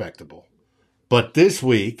did respectable. But this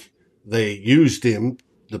week they used him.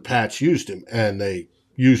 The Pats used him, and they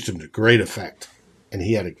used him to great effect. And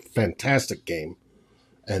he had a fantastic game,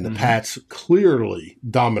 and the Pats clearly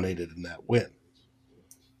dominated in that win.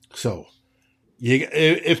 So,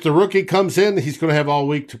 if the rookie comes in, he's going to have all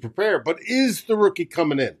week to prepare. But is the rookie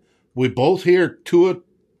coming in? We both hear Tua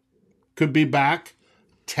could be back.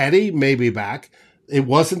 Teddy may be back. It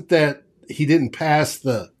wasn't that he didn't pass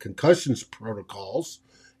the concussions protocols.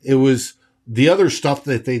 It was the other stuff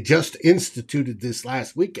that they just instituted this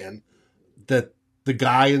last weekend that the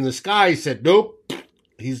guy in the sky said, nope,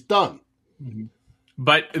 he's done.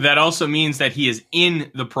 But that also means that he is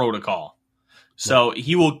in the protocol. So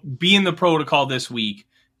he will be in the protocol this week,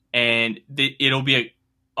 and it'll be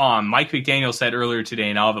Mike McDaniel said earlier today,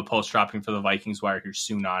 and I'll have a post dropping for the Vikings Wire here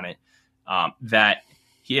soon on it, that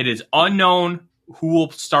it is unknown who will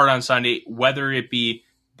start on Sunday, whether it be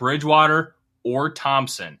Bridgewater or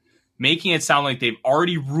Thompson, making it sound like they've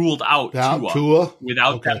already ruled out Tua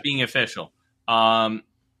without that being official. But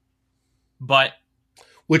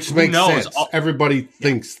which makes sense. Everybody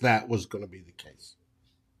thinks that was going to be the case.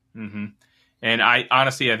 And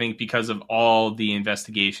I think because of all the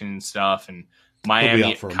investigation and stuff, and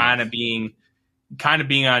Miami kind of being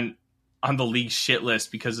on the league shit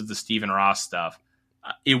list because of the Stephen Ross stuff,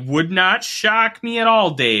 it would not shock me at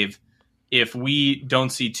all, Dave, if we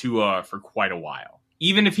don't see Tua for quite a while.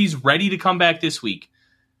 Even if he's ready to come back this week,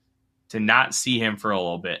 to not see him for a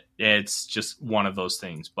little bit, it's just one of those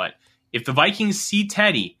things. But if the Vikings see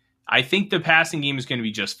Teddy, I think the passing game is going to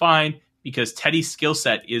be just fine because Teddy's skill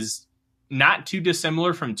set is not too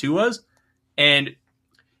dissimilar from Tua's, and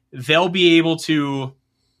he'll be able to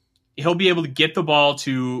get the ball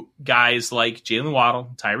to guys like Jalen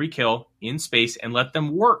Waddle, Tyreek Hill in space and let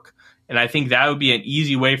them work. And I think that would be an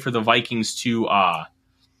easy way for the Vikings to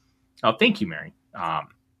thank you, Mary.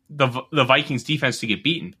 The Vikings defense to get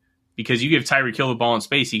beaten, because you give Tyreek Hill the ball in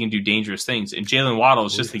space, he can do dangerous things. And Jalen Waddle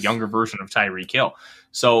is just the younger version of Tyreek Hill.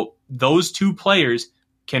 So those two players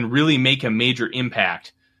can really make a major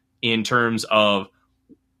impact in terms of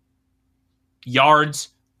yards,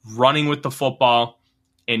 running with the football,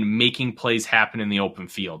 and making plays happen in the open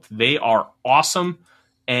field. They are awesome.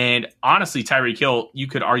 And honestly, Tyreek Hill, you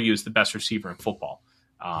could argue, is the best receiver in football.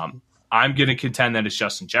 I'm going to contend that it's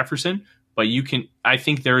Justin Jefferson, but I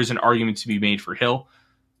think there is an argument to be made for Hill.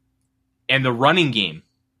 And the running game,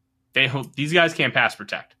 these guys can't pass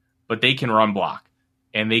protect, but they can run block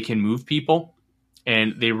and they can move people,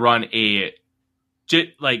 and they run you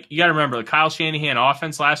got to remember the Kyle Shanahan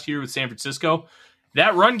offense last year with San Francisco.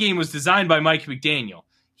 That run game was designed by Mike McDaniel.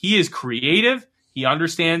 He is creative. He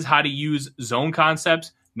understands how to use zone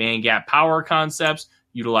concepts, man gap power concepts,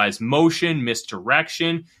 utilize motion,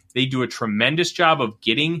 misdirection. They do a tremendous job of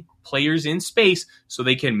getting players in space so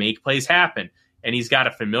they can make plays happen. And he's got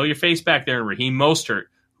a familiar face back there in Raheem Mostert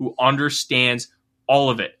who understands all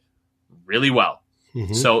of it really well.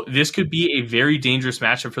 Mm-hmm. So this could be a very dangerous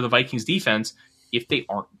matchup for the Vikings defense if they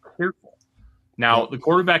aren't careful. Now, the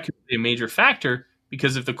quarterback could be a major factor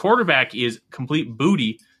because if the quarterback is complete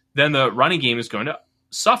booty, then the running game is going to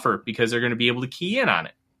suffer because they're going to be able to key in on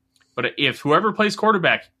it. But if whoever plays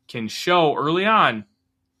quarterback can show early on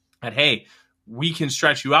that, hey, we can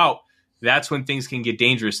stretch you out, that's when things can get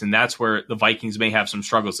dangerous, and that's where the Vikings may have some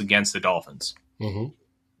struggles against the Dolphins. Mm-hmm.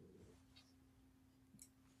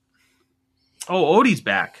 Oh, Odie's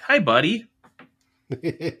back. Hi, buddy.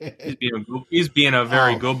 He's being a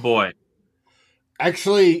very good boy.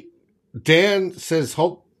 Actually, Dan says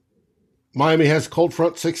hope Miami has cold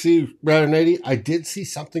front 60 rather than 80. I did see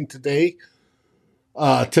something today.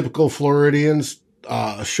 Typical Floridians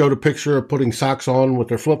showed a picture of putting socks on with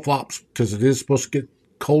their flip-flops because it is supposed to get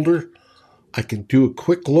colder. I can do a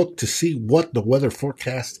quick look to see what the weather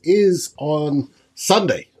forecast is on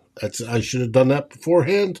Sunday. I should have done that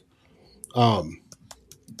beforehand.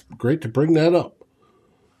 Great to bring that up.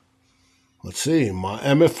 Let's see.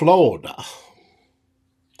 Miami, Florida.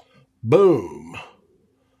 Boom.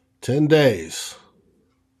 10 days.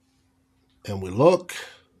 And we look.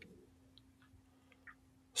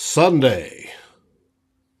 Sunday.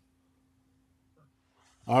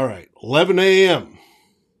 All right. 11 a.m.,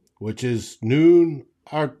 which is noon.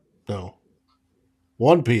 1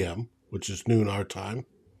 p.m., which is noon our time.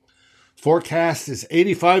 Forecast is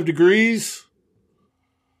 85 degrees.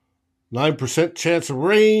 9% chance of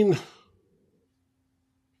rain.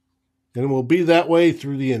 And it will be that way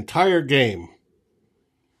through the entire game.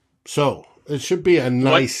 So it should be a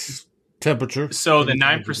nice temperature. So the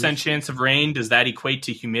 9% chance of rain, does that equate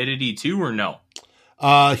to humidity too or no?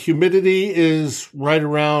 Humidity is right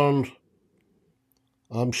around,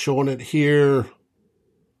 I'm showing it here.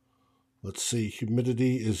 Let's see,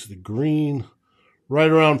 humidity is the green.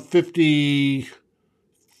 Right around 50,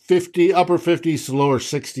 upper 50s to lower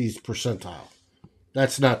 60s percentile.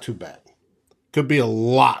 That's not too bad. Could be a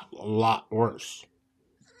lot worse.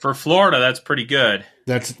 For Florida, that's pretty good.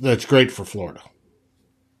 That's great for Florida.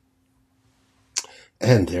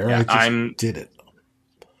 And there, yeah, I did it.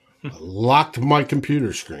 I locked my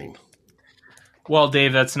computer screen. Well,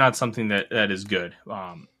 Dave, that's not something that is good.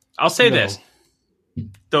 I'll say this.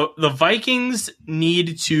 The Vikings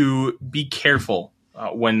need to be careful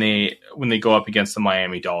when they go up against the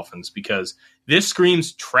Miami Dolphins because this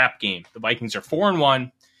screams trap game. The Vikings are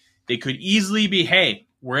 4-1. They could easily be, hey,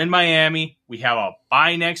 we're in Miami. We have a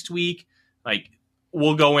bye next week. Like,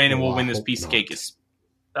 we'll go in and we'll win this piece of cake,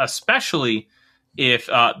 especially if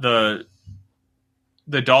the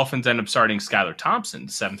Dolphins end up starting Skylar Thompson,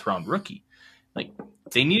 7th-round rookie. Like,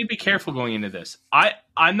 they need to be careful going into this.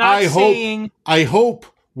 I'm not saying... I hope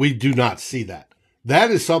we do not see that.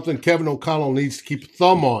 That is something Kevin O'Connell needs to keep a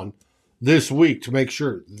thumb on this week to make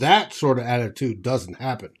sure that sort of attitude doesn't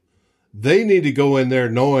happen. They need to go in there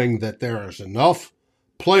knowing that there is enough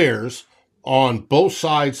players on both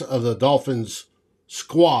sides of the Dolphins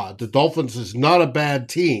squad. The Dolphins is not a bad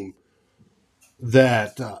team.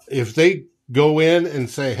 That if they go in and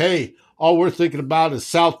say, hey, all we're thinking about is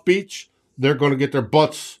South Beach, they're going to get their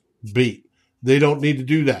butts beat. They don't need to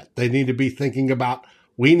do that. They need to be thinking about,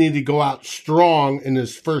 we need to go out strong in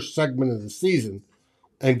this first segment of the season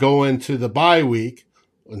and go into the bye week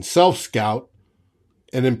and self-scout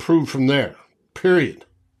and improve from there, period.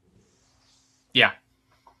 Yeah.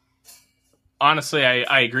 Honestly,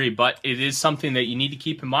 I agree, but it is something that you need to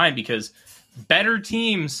keep in mind because better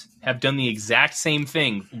teams have done the exact same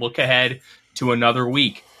thing. Look ahead to another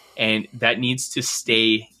week, and that needs to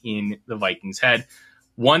stay in the Vikings' head.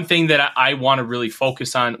 One thing that I want to really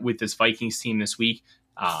focus on with this Vikings team this week,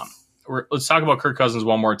 let's talk about Kirk Cousins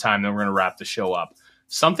one more time, then we're going to wrap the show up.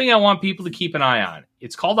 Something I want people to keep an eye on.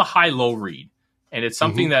 It's called a high-low read, and it's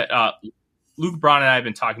something that Luke Braun and I have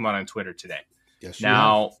been talking about on Twitter today. Yes,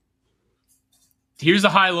 now, here's the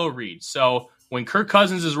high-low read. So when Kirk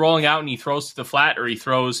Cousins is rolling out and he throws to the flat or he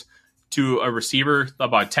throws to a receiver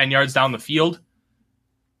about 10 yards down the field,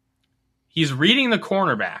 he's reading the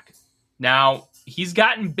cornerback. Now, he's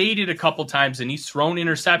gotten baited a couple times and he's thrown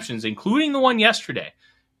interceptions, including the one yesterday.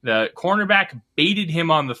 The cornerback baited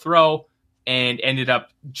him on the throw and ended up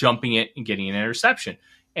jumping it and getting an interception.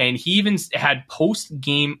 And he even had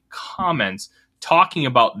post-game comments talking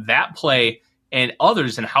about that play and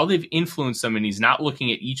others and how they've influenced them. And he's not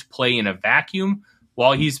looking at each play in a vacuum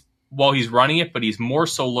while he's running it, but he's more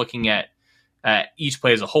so looking at each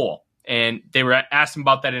play as a whole. And they were asked him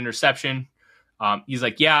about that interception. He's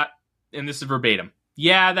like, yeah, and this is verbatim.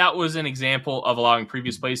 yeah, that was an example of allowing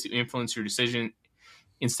previous plays to influence your decision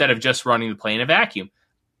instead of just running the play in a vacuum.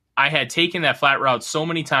 I had taken that flat route so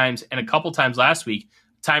many times, and a couple times last week,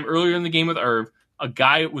 time earlier in the game with Irv, a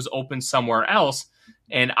guy was open somewhere else,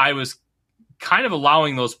 and I was kind of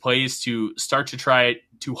allowing those plays to start to try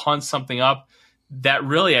to hunt something up that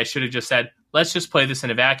really I should have just said, let's just play this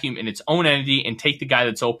in a vacuum in its own entity and take the guy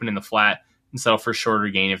that's open in the flat and settle for shorter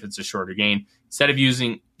gain if it's a shorter gain, instead of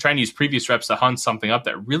trying to use previous reps to hunt something up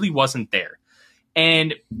that really wasn't there.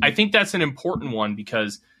 And I think that's an important one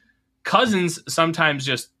because Cousins sometimes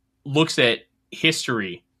just looks at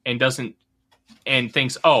history and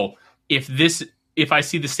thinks, oh, if I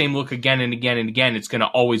see the same look again and again and again, it's going to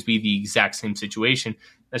always be the exact same situation.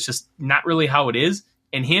 That's just not really how it is.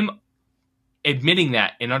 And him admitting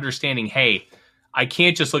that and understanding, hey, I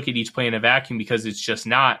can't just look at each play in a vacuum because it's just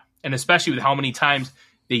not. And especially with how many times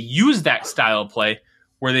they use that style of play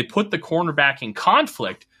where they put the cornerback in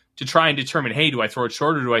conflict to try and determine, hey, do I throw it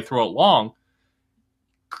short or do I throw it long?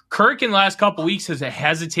 Kirk in the last couple of weeks has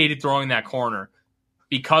hesitated throwing that corner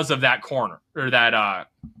because of that corner or that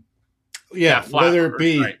whether it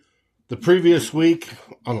be the previous week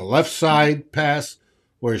on the left side pass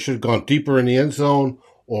where he should have gone deeper in the end zone,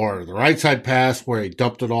 or the right side pass where he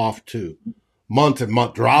dumped it off to Munt and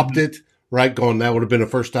Munt dropped it, right? That would have been a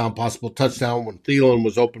first down, possible touchdown when Thielen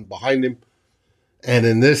was open behind him. And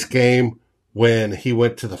in this game, when he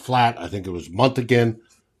went to the flat, I think it was Munt again,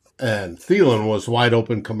 and Thielen was wide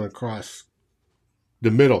open coming across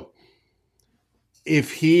the middle.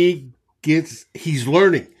 If he's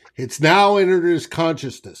learning. It's now entered his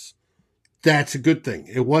consciousness. That's a good thing.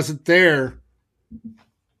 It wasn't there.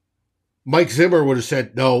 Mike Zimmer would have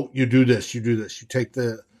said, no, you do this, you do this.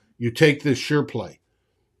 You take this sure play.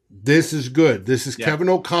 This is good. This is Kevin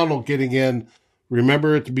O'Connell getting in.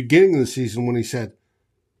 Remember at the beginning of the season when he said,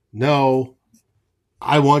 no,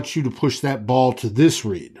 I want you to push that ball to this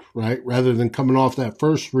read, right? Rather than coming off that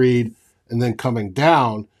first read and then coming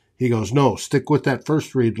down, he goes, no, stick with that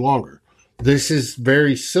first read longer. This is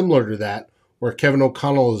very similar to that, where Kevin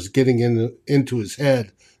O'Connell is getting into his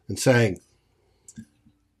head and saying,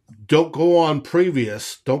 don't go on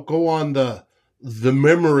previous, don't go on the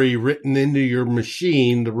memory written into your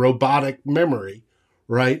machine, the robotic memory,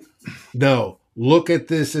 right? No, look at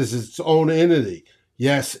this as its own entity.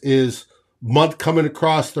 Yes, is Munt coming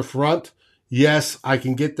across the front? Yes, I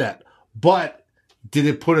can get that. But did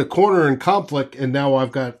it put a corner in conflict, and now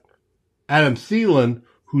I've got Adam Thielen,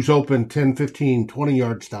 who's open 10, 15, 20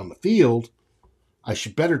 yards down the field? I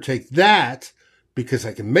should better take that because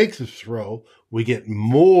I can make the throw. We get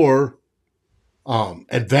more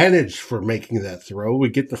advantage for making that throw. We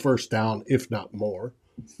get the first down, if not more.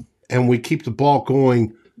 And we keep the ball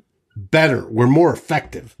going better. We're more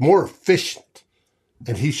effective, more efficient.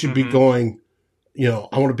 And he should be going, I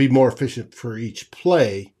want to be more efficient for each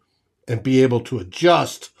play and be able to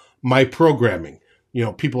adjust my programming.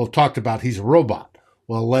 People have talked about he's a robot.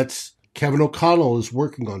 Well, Kevin O'Connell is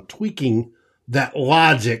working on tweaking that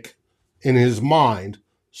logic in his mind.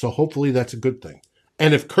 So hopefully that's a good thing.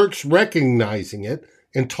 And if Kirk's recognizing it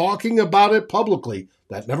and talking about it publicly,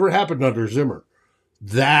 that never happened under Zimmer,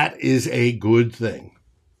 that is a good thing.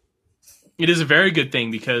 It is a very good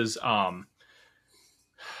thing because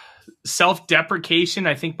self-deprecation,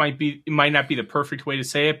 I think, might not be the perfect way to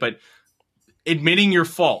say it, but admitting your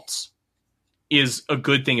faults is a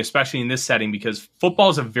good thing, especially in this setting, because football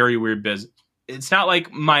is a very weird business. It's not like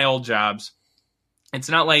my old jobs. It's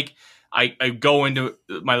not like I go into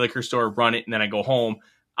my liquor store, run it, and then I go home.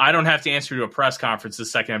 I don't have to answer to a press conference the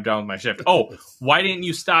second I'm done with my shift. Oh, why didn't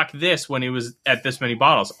you stock this when it was at this many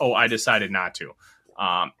bottles? Oh, I decided not to.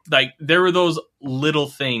 There were those little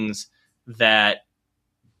things that,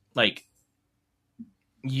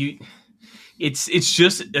 it's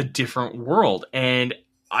just a different world. And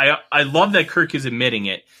I love that Kirk is admitting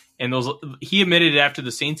it. And he admitted it after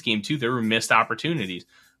the Saints game too. There were missed opportunities.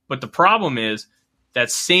 But the problem is that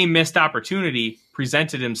same missed opportunity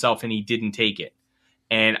presented himself and he didn't take it.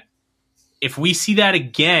 And if we see that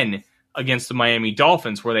again against the Miami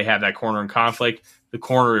Dolphins, where they have that corner in conflict, the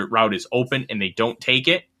corner route is open and they don't take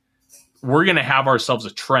it, we're going to have ourselves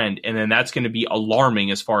a trend. And then that's going to be alarming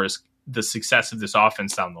as far as the success of this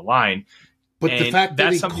offense down the line. But the fact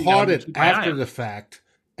that he caught it after the fact,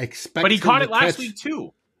 but he caught it last week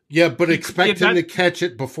too. Yeah, but expect him to catch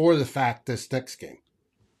it before the fact this next game.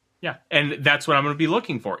 Yeah, and that's what I'm going to be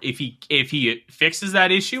looking for. If he fixes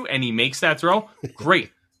that issue and he makes that throw,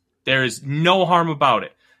 great. There is no harm about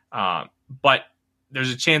it. But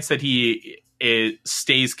there's a chance that he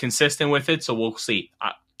stays consistent with it, so we'll see.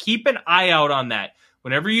 Keep an eye out on that.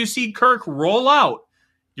 Whenever you see Kirk roll out,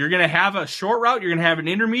 You're going to have a short route. You're going to have an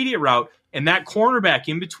intermediate route. And that cornerback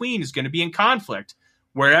in between is going to be in conflict.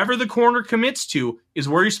 Wherever the corner commits to is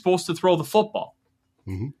where you're supposed to throw the football.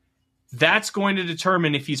 Mm-hmm. That's going to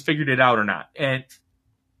determine if he's figured it out or not. And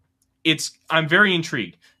I'm very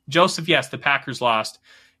intrigued. Joseph, yes, the Packers lost.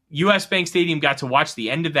 US Bank Stadium got to watch the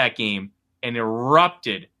end of that game and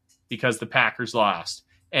erupted because the Packers lost.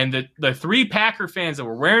 And the 3 Packer fans that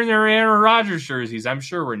were wearing their Aaron Rodgers jerseys, I'm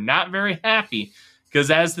sure were not very happy because,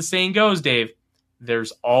 as the saying goes, Dave,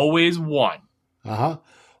 there's always one. Uh-huh.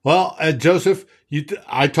 Well, Joseph,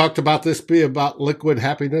 I talked about this being about liquid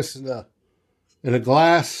happiness in a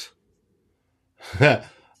glass.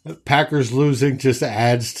 Packers losing just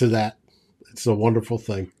adds to that. It's a wonderful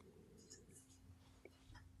thing.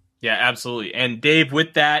 Yeah, absolutely. And Dave,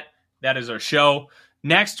 with that is our show.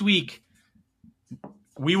 Next week,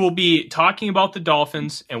 we will be talking about the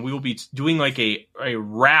Dolphins, and we will be doing like a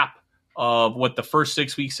wrap of what the first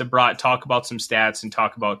 6 weeks have brought, talk about some stats, and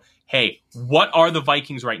talk about, hey, what are the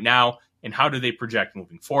Vikings right now, and how do they project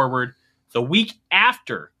moving forward? The week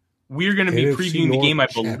after, we're going to be previewing the game, I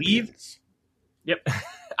believe. Yep.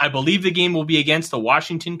 I believe the game will be against the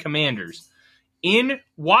Washington Commanders in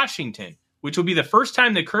Washington, which will be the first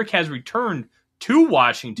time that Kirk has returned to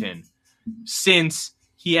Washington since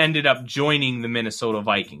he ended up joining the Minnesota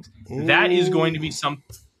Vikings. That is going to be some.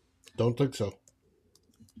 Don't think so.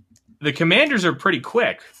 The Commanders are pretty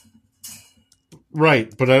quick.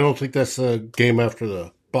 Right, but I don't think that's the game after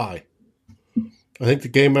the bye. I think the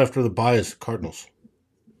game after the bye is the Cardinals.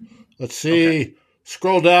 Let's see. Okay.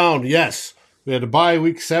 Scroll down. Yes. We had a bye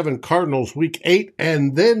week 7, Cardinals week 8,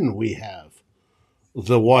 and then we have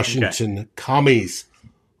the Washington Commies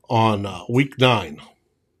on week 9.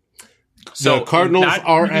 So the Cardinals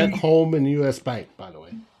are at home in US Bank, by the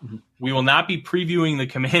way. We will not be previewing the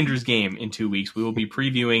Commanders game in 2 weeks. We will be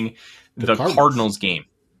previewing the Cardinals game.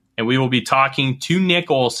 And we will be talking to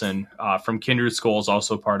Nick Olson from Kindred Skulls,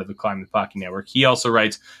 also part of the Climb the Pocket Network. He also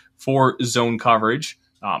writes for Zone Coverage.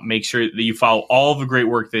 Make sure that you follow all the great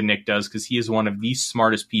work that Nick does, because he is one of the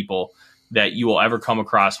smartest people that you will ever come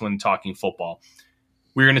across when talking football.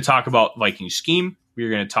 We're going to talk about Viking scheme. We're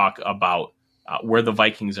going to talk about where the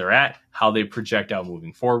Vikings are at, how they project out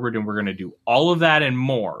moving forward, and we're going to do all of that and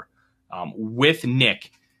more with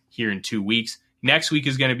Nick here in 2 weeks. Next week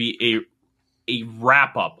is going to be a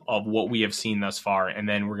wrap-up of what we have seen thus far, and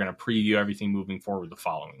then we're going to preview everything moving forward the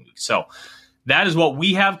following week. So that is what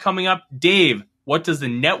we have coming up. Dave, what does the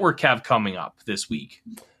network have coming up this week?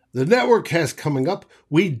 The network has coming up.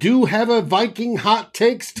 We do have a Viking hot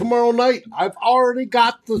takes tomorrow night. I've already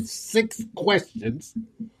got the 6 questions.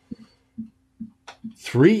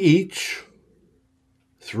 3 each.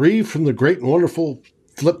 3 from the great and wonderful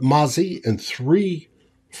Flip Mozzie, and 3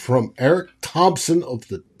 from Eric Thompson of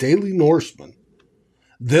the Daily Norseman.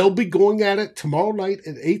 They'll be going at it tomorrow night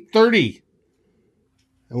at 8:30.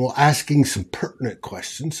 And we're asking some pertinent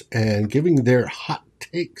questions and giving their hot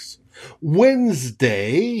takes.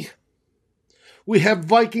 Wednesday, we have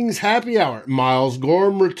Vikings Happy Hour. Miles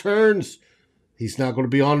Gorham returns. He's not going to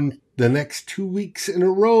be on the next 2 weeks in a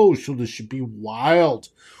row, so this should be wild.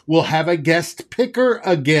 We'll have a guest picker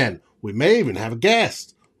again. We may even have a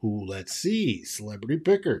guest. Who, let's see, celebrity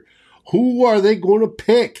picker. Who are they going to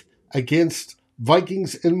pick against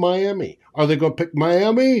Vikings in Miami? Are they going to pick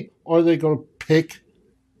Miami, or are they going to pick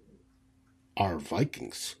our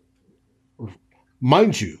Vikings?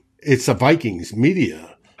 Mind you, it's a Vikings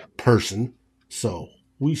media person, so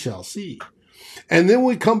we shall see. And then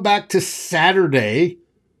we come back to Saturday,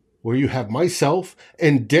 where you have myself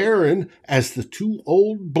and Darren as the 2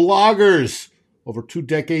 old bloggers, over 2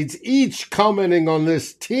 decades each, commenting on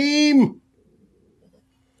this team,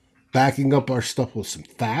 backing up our stuff with some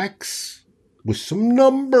facts, with some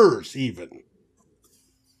numbers even.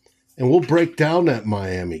 And we'll break down that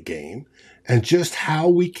Miami game and just how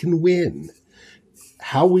we can win,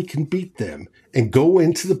 how we can beat them, and go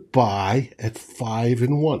into the bye at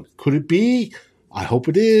 5-1. Could it be? I hope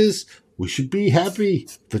it is. We should be happy.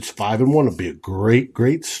 If it's 5-1, it'll be a great,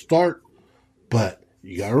 great start. But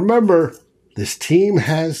you got to remember, this team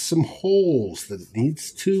has some holes that it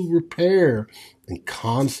needs to repair and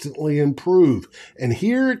constantly improve. And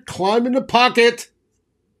here at Climb in the Pocket,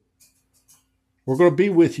 we're going to be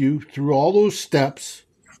with you through all those steps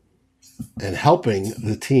and helping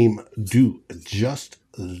the team do just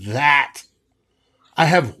that. I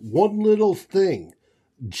have one little thing.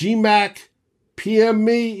 GMAC, PM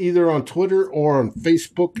me either on Twitter or on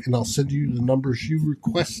Facebook, and I'll send you the numbers you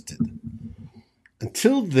requested.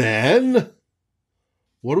 Until then,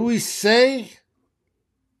 what do we say?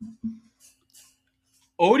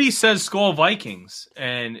 Odie says Skull Vikings,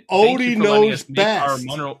 and Odie knows best.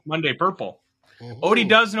 Our Monday Purple. Odie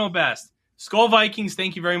does know best. Skull Vikings,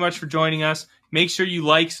 thank you very much for joining us. Make sure you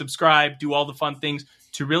like, subscribe, do all the fun things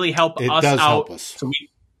to really help us out. Help us.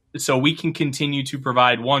 So we can continue to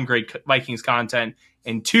provide, one, great Vikings content,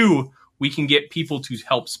 and two, we can get people to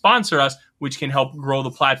help sponsor us, which can help grow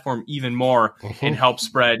the platform even more and help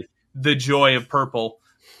spread the joy of purple.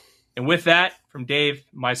 And with that, from Dave,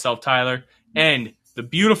 myself, Tyler, and the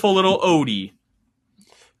beautiful little Odie.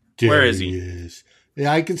 Where is he?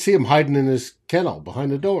 Yeah, I can see him hiding in his kennel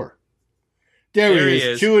behind the door. There he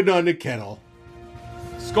is, chewing on the kennel.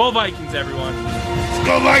 Skull Vikings, everyone.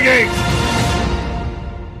 Skull Vikings!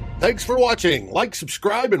 Thanks for watching. Like,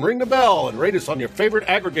 subscribe, and ring the bell, and rate us on your favorite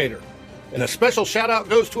aggregator. And a special shout-out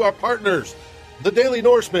goes to our partners, The Daily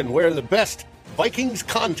Norseman, where the best Vikings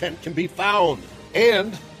content can be found,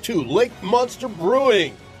 and to Lake Monster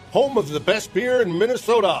Brewing, home of the best beer in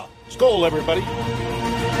Minnesota. Skol, everybody.